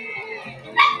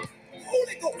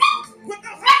 Holy Ghost. When the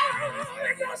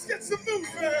Holy Ghost gets to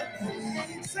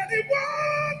moving, said he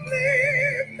won't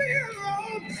leave me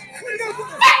alone.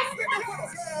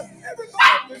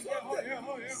 Everybody, something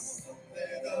about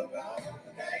the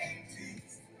name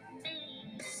Jesus.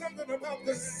 Something about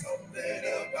the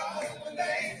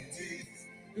name Jesus.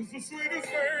 It's the sweetest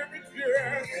name,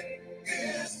 yeah.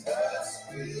 It's the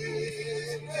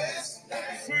sweetest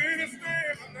name. Sweetest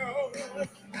name I know.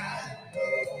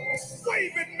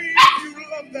 Wave at me if you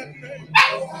love that name.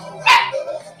 Oh, how I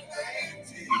love the name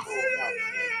Jesus.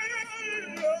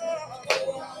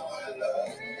 Oh, how I love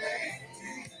the name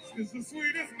Jesus. It's the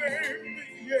sweetest name,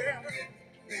 yeah.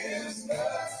 It's the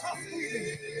how sweet is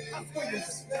it? How sweet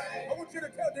is it? I want you to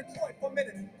tell Detroit for a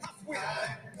minute. How sweet is it?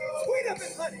 Sweeter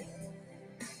than honey.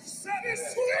 Said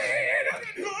it's sweeter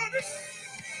than honey.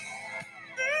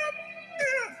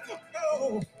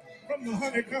 Oh, from the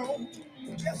honeycomb.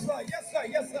 Yes, sir. Yes, sir.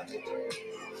 Yes, sir.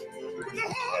 When the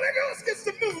Holy Ghost gets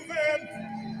to moving,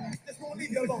 just won't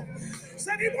leave you alone.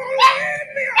 Said he won't leave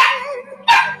me alone.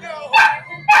 No.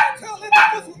 Tell him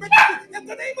this was written in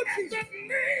the name of Jesus. In the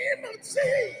name of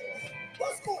Jesus.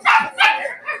 What's going on?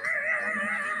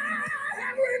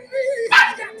 Every knee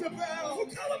has got to bow. So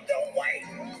tell him don't wait.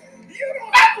 You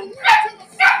don't have to wait till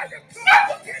the fire comes.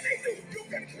 What can they do? You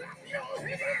can clap your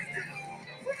hands.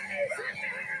 Praise him now.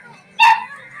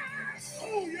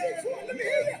 Oh, yeah. Let me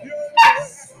hear you.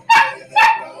 Yes. Something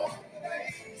about that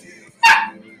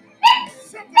thing.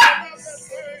 Something about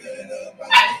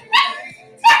that thing.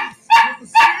 It's the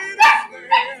sweetest thing.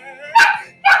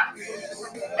 It's the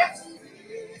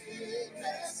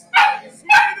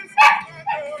sweetest thing. Sweetest thing I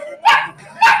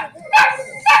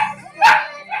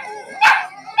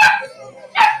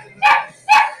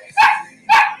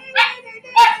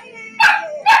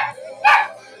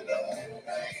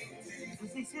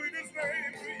It's the sweetest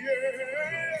name,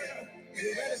 yeah.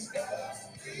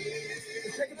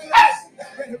 Take it to the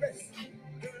rest. Ready, rest.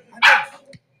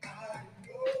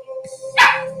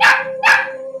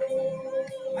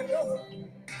 I know.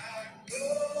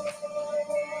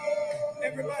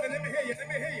 Everybody, let me hear you. Let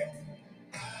me hear you.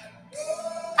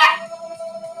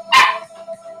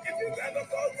 If you ever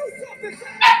go through something,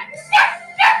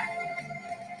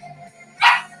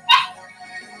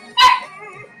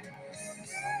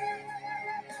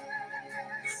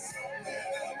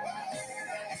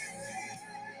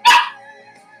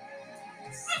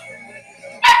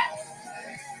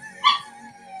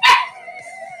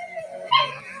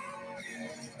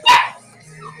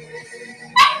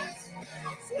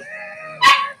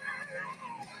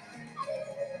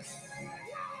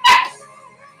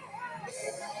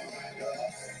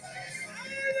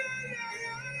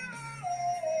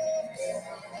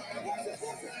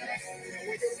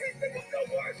 when you can't think of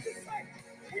no words to say,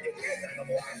 when you can't think of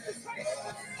words to say,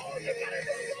 all you gotta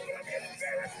do is open up your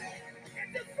spirit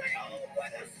and just say, oh,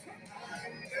 what a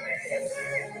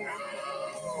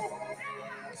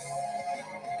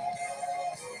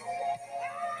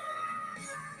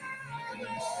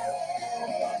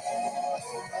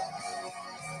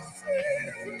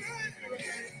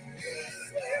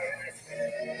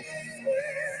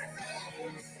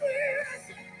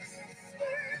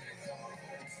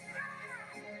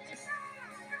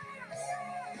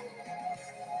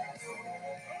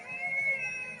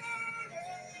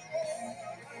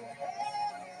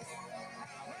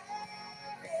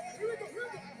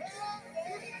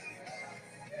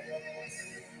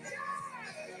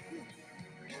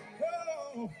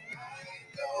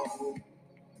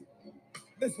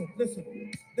Listen,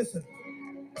 listen, listen.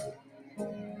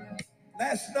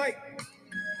 Last night,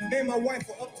 me and my wife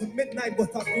were up to midnight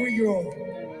with our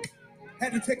 3-year-old.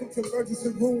 Had to take him to the emergency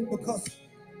room because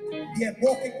he had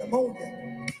walking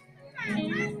pneumonia.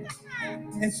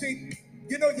 And see,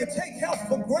 you know, you take health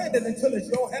for granted until it's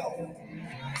your health.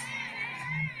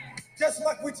 Just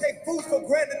like we take food for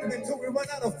granted until we run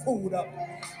out of food.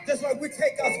 Just like we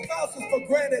take our spouses for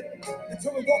granted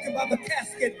until we're walking by the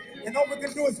casket and all we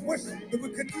can do is wish that we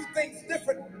could do things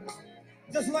different.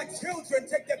 Just like children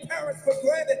take their parents for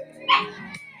granted.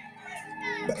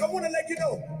 But I want to let you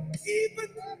know, even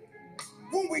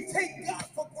when we take God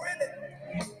for granted,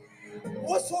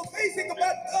 what's so amazing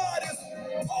about God is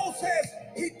Paul says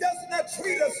he does not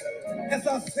treat us as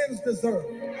our sins deserve.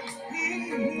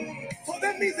 So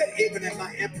that means that even in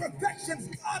my imperfections,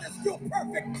 God is still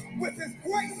perfect with his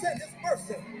grace and his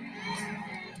mercy.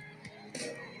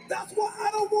 That's why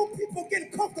I don't want people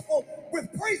getting comfortable with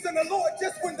praising the Lord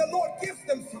just when the Lord gives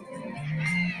them something.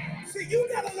 See, you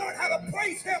gotta learn how to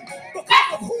praise him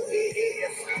because of who he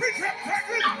is.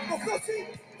 Because see,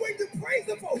 when you praise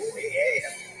him for who he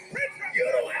is, you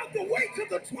don't have to wait till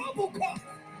the trouble comes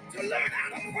to learn how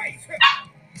to praise him.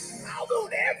 I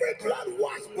want every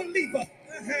blood-washed believer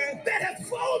that has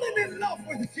fallen in love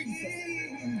with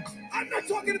Jesus. I'm not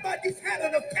talking about you've had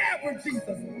an affair with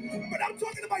Jesus, but I'm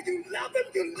talking about you love him,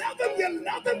 you love him, you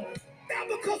love him, not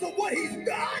because of what he's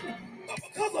done, but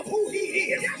because of who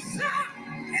he is. Yes, sir.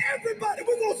 Everybody,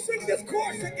 we're going to sing this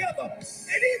chorus together.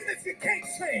 And even if you can't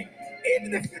sing,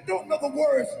 even if you don't know the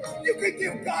words, you can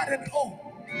give God an oath.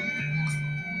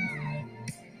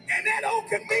 And that oath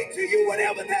can mean to you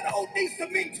whatever that oath needs to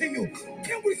mean to you.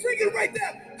 Can we sing it right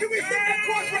there? Can we sing that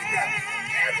chorus right there?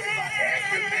 Everybody,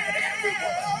 every man,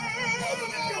 everyone. Open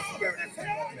up your spirit and say,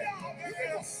 oh, yeah. You can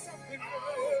go.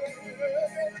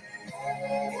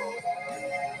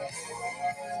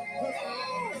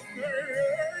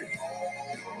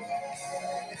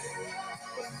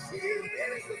 It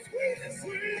is the sweetest,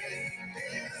 sweetest,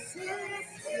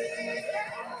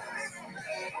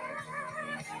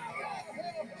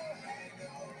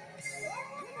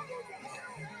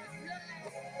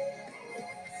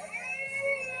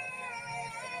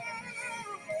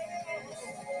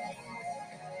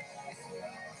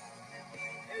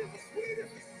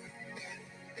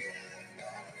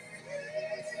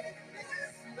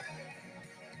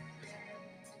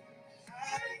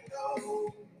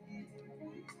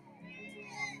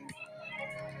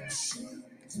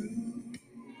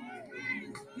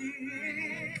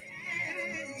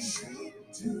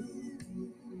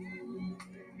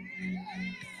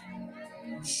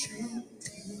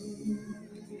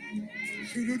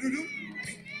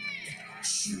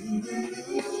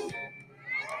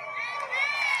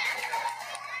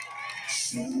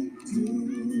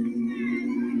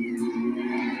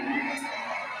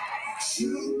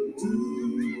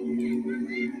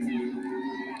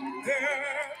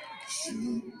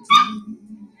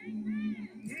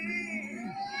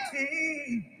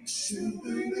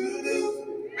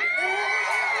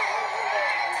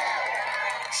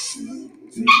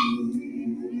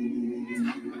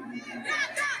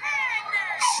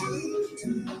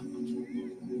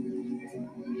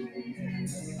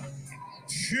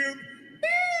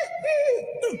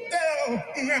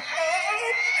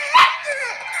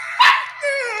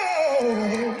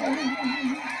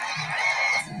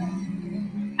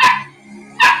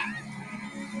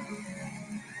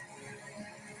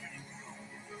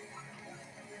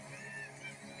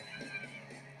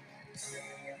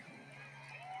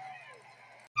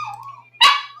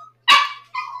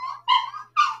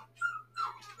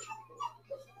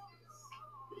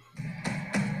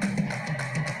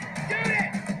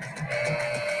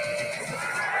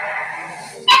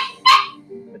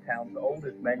 The town's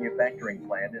oldest manufacturing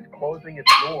plant is closing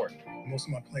its doors. Most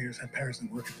of my players have parents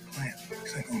that work at the plant.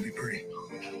 This ain't gonna be pretty.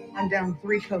 I'm down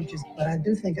 3 coaches, but I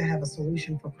do think I have a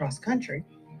solution for cross country.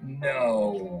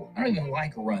 No, I don't even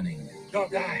like running.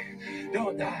 Don't die.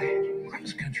 Don't die.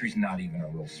 Cross country's not even a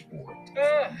real sport.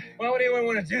 Why would anyone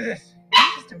want to do this?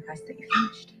 I'm just impressed that you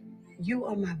finished. You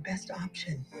are my best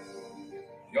option.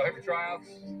 Y'all here for tryouts?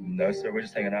 No, sir. We're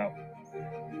just hanging out.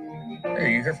 Hey, are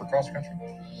you here for cross country?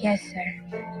 Yes, sir.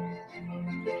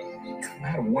 I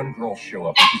had one girl show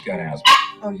up and she's got asthma.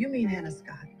 Oh, you mean Hannah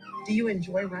Scott. Do you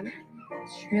enjoy running?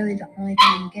 It's really the only thing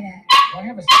I'm good at. Why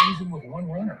have a season with one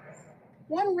runner?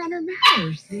 One runner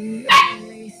matters.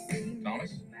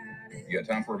 Thomas, you got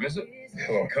time for a visit?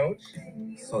 Hello, coach.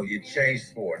 So you changed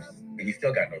sports, and you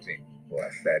still got no team. Well,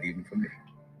 that's sad even for me.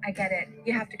 I get it.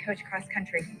 You have to coach cross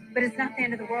country, but it's not the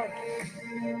end of the world.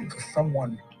 For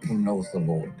someone who knows the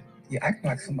Lord, you act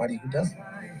like somebody who doesn't.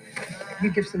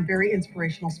 You give some very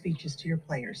inspirational speeches to your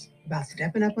players about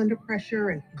stepping up under pressure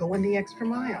and going the extra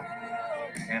mile.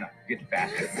 Hannah, get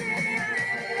faster.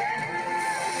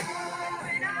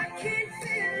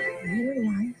 Your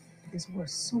life is worth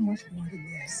so much more than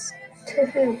this.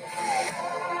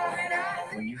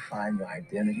 When you find your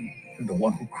identity in the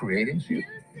one who created you,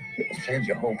 it'll change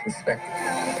your whole perspective.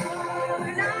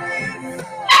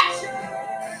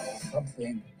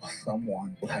 Something or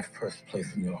someone will have first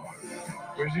place in your heart.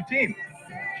 Where's your team?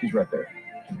 She's right there.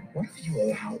 What have you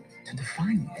allowed to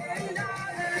define you?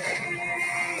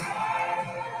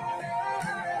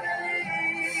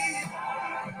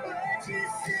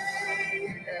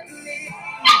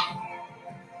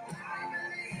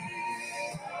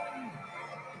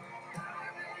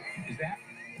 Is that?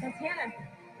 That's Hannah.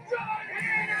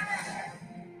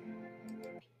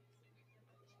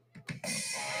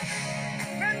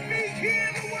 Let me hear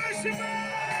the worshipers.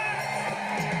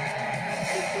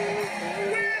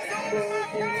 Where's all of my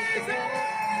praises?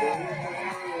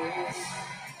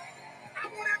 I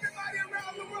want everybody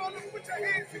around the world to put your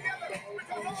hands together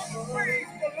because all the praise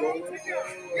belongs to God.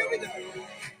 Here we go.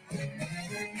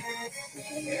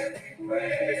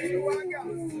 It's who I got.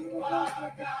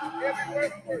 Every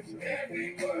word of worship.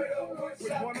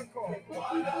 With one accord.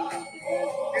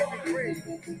 Every praise.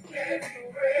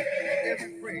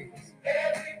 Every praise.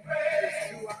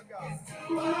 It's who I got.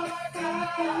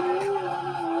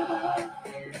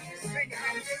 Sing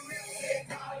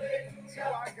hallelujah to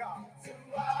our God.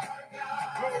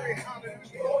 Glory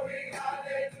hallelujah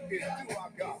is to our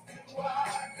God.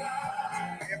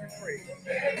 Every praise.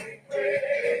 Every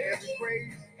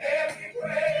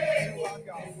praise to our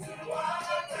God.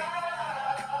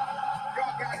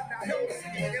 God got it now. Help us.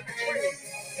 Every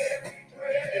praise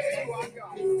is to our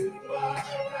God.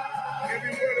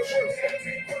 Every word of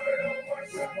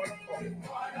worship with one accord.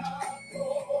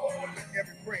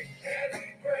 Every praise.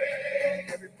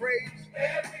 Every praise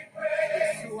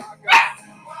is to our God.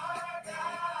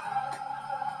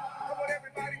 Come on,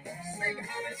 everybody. Sing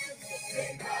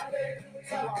hallelujah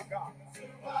to our God.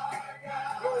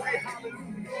 Glory,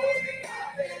 hallelujah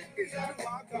is to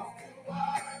our God.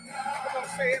 Come on,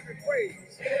 say every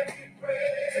praise.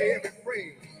 Say every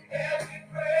praise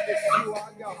is to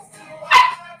our God.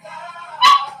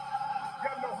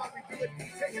 Y'all know how we do it.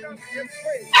 Take it up. Every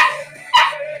praise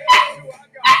is to our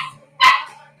God.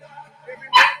 Every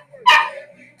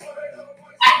word of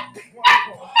worship is one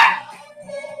accord.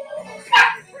 Come on, say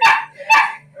every praise.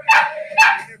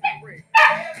 Every praise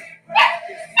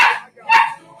is to our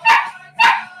God.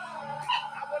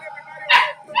 I want everybody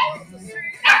all over the world to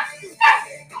sing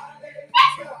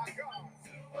to our God.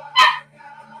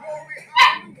 Glory,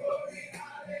 hallelujah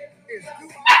is to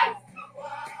our God.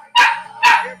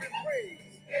 Every praise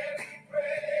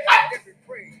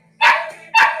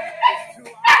is to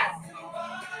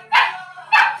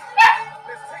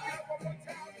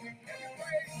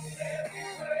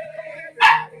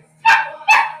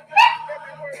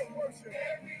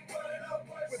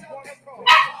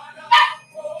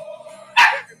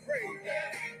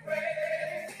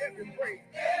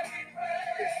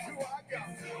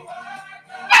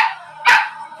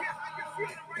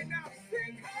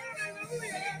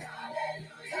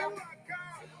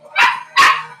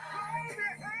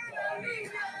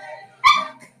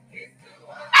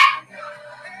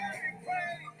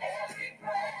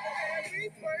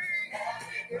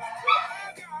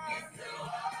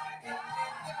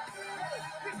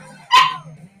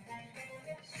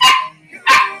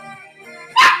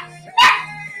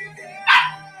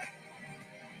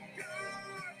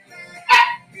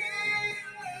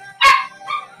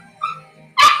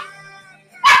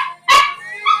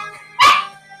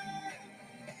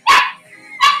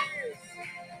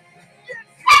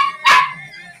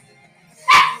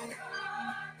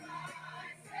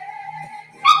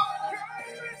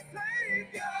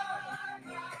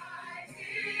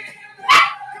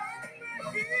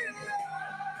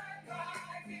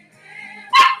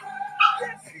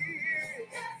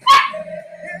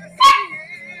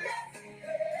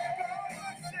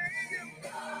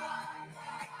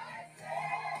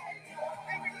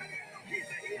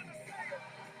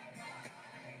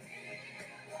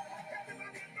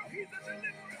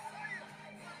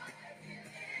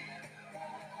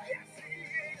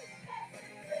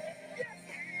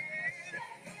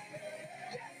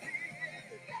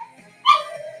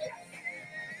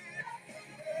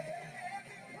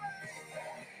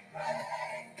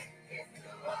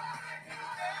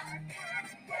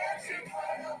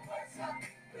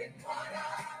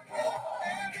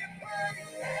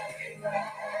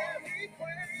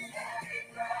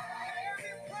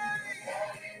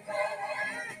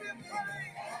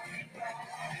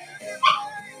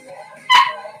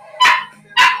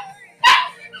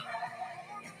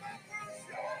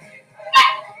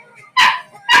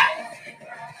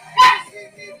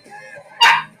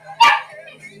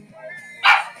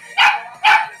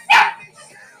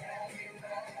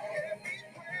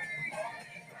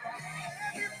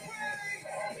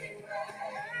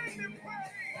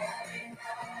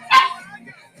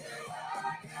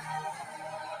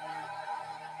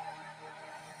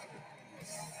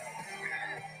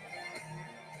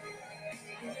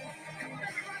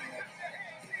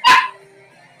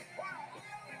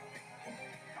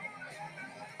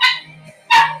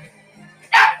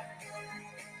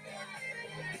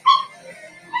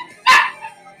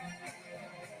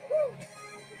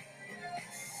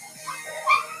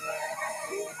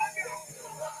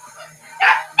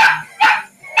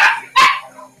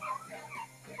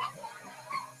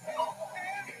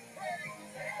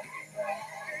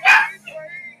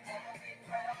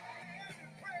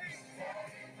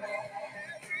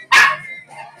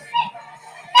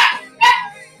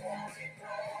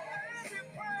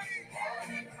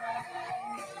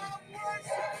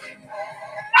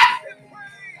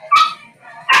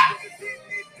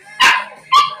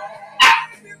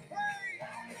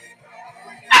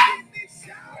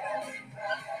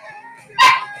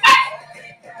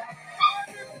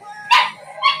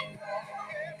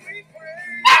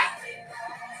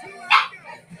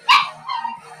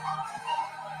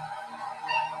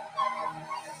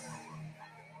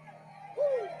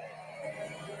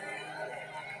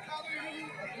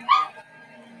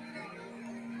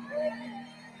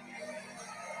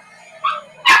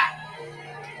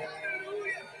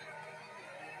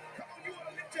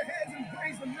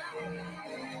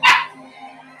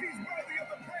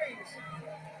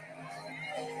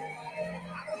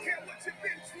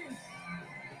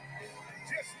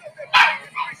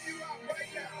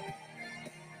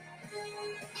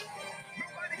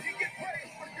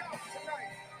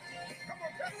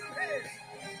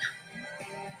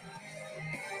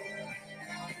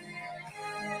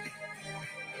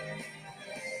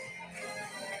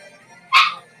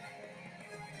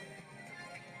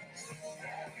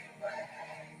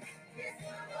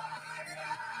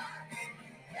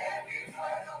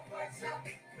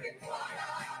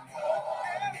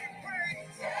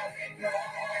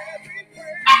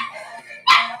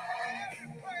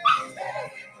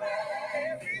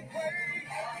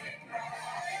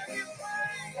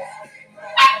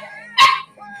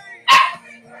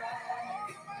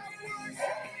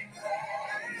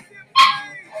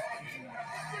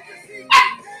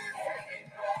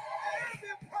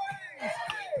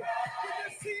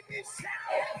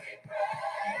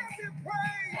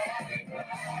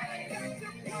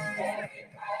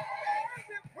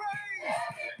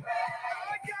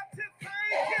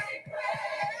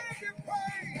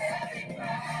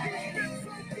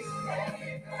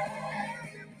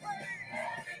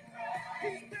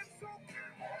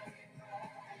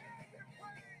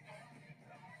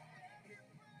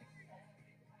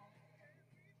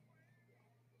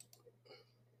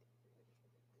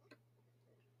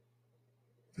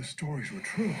The stories were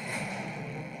true.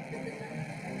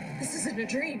 This isn't a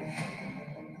dream.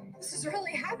 This is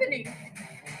really happening.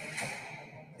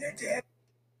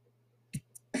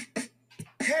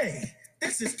 Hey,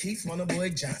 this is Keith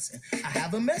Wonderboy Johnson. I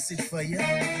have a message for you.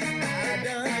 I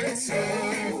done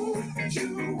told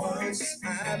you once.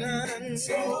 I done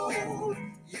told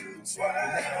you twice.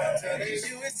 I'm telling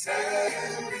you it's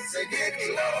time to get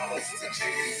close to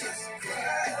Jesus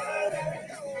Christ.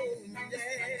 Oh,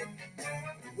 yeah.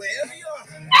 Wherever you are,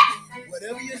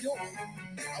 whatever you're doing,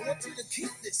 I want you to keep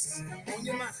this on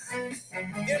your mind.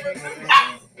 And remember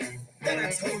that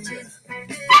I told you.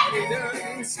 Daddy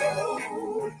done told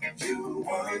you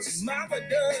once. Mama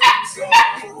done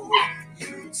told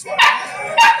you twice.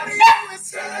 You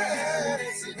it's time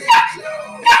to get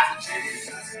close to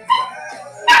Jesus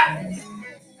Christ.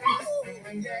 Oh,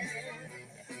 yeah.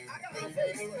 I got a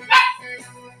face for you.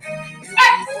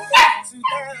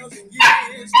 2,000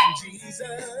 years from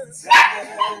Jesus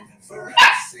died for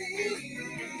our sin.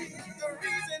 The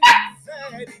reason that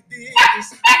he did this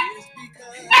is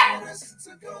because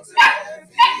to go to heaven,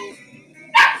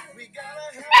 we gotta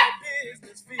have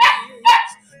business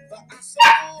feelings for our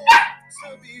soul to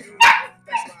be right.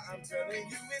 That's why I'm telling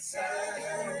you it's time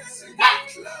to get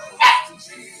close to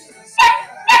Jesus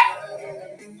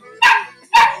Christ.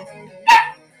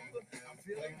 I'm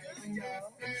feeling good,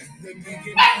 y'all. The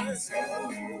beginning is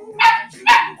told you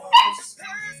once.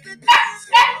 That's the dance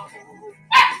told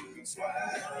you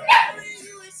twice.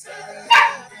 You it's time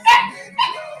to get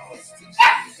close to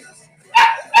Jesus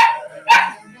Christ.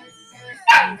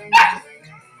 I'm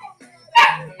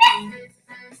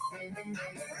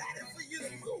ready for you to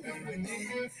move with me,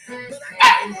 but I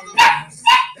got another verse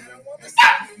that I want to say.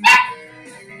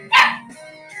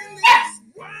 In this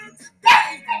world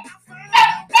today, I find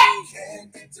that we can't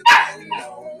depend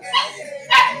on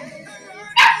man.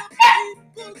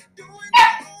 People doing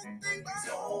their own thing, but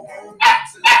don't want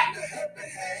to lend a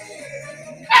helping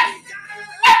hand. We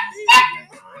gotta be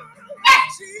more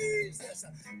Jesus.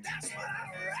 That's what I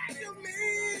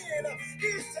recommend.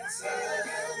 It's time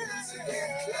to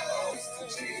get close to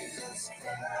Jesus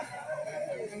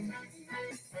Christ.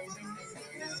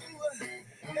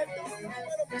 That don't know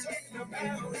what I'm talking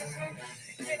about.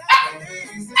 In our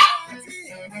days society,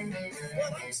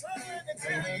 what I'm trying to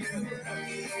tell you,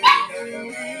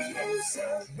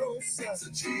 closer to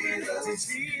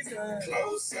Jesus,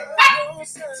 closer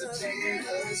to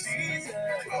Jesus,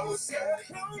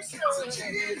 closer to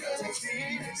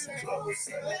Jesus,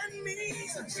 closer. Let me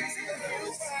to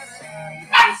Jesus,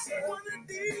 one of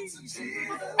these to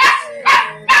Jesus,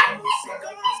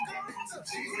 to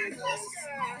Jesus,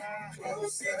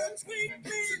 closer to Jesus,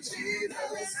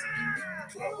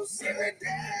 closer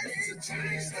to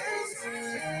Jesus,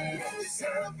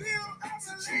 closer to build up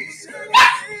to Jesus,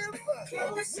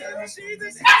 closer to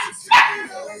Jesus, closer to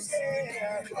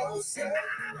Jesus, closer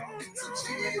to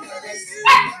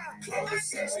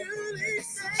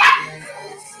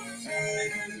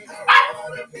Jesus. I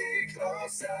wanna be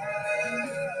closer.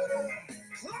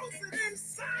 Closer than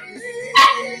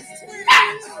Siamese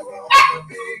twins. I wanna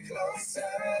be closer.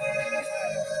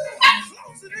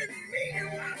 Closer than me and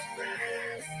my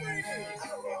best friend. I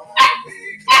wanna be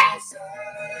closer.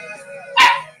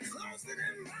 Closer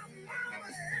than my mama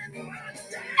and my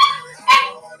dad.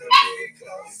 I wanna be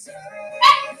closer.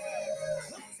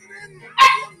 Closer than my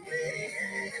me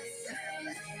and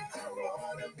Sally. I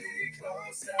wanna be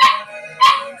closer.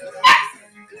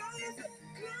 Closer,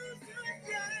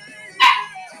 yeah.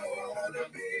 I wanna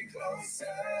be closer.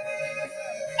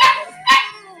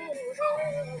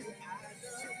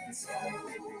 I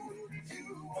told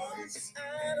you once, I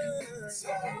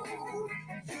told you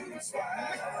twice.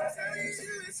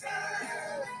 It's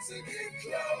time to get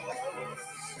close.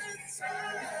 It's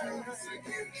time to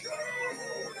get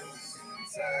close.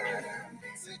 Time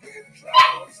to get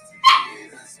close to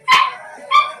Jesus Christ.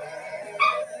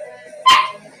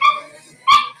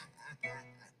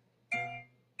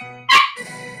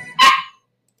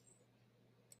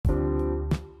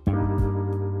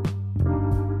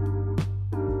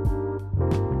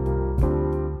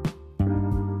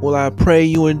 Well, I pray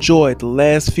you enjoyed the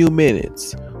last few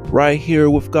minutes right here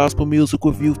with Gospel Music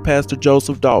with Youth Pastor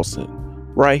Joseph Dawson,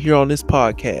 right here on this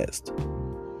podcast.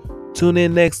 Tune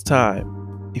in next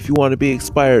time if you want to be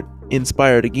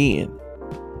inspired again.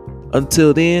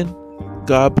 Until then,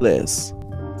 God bless.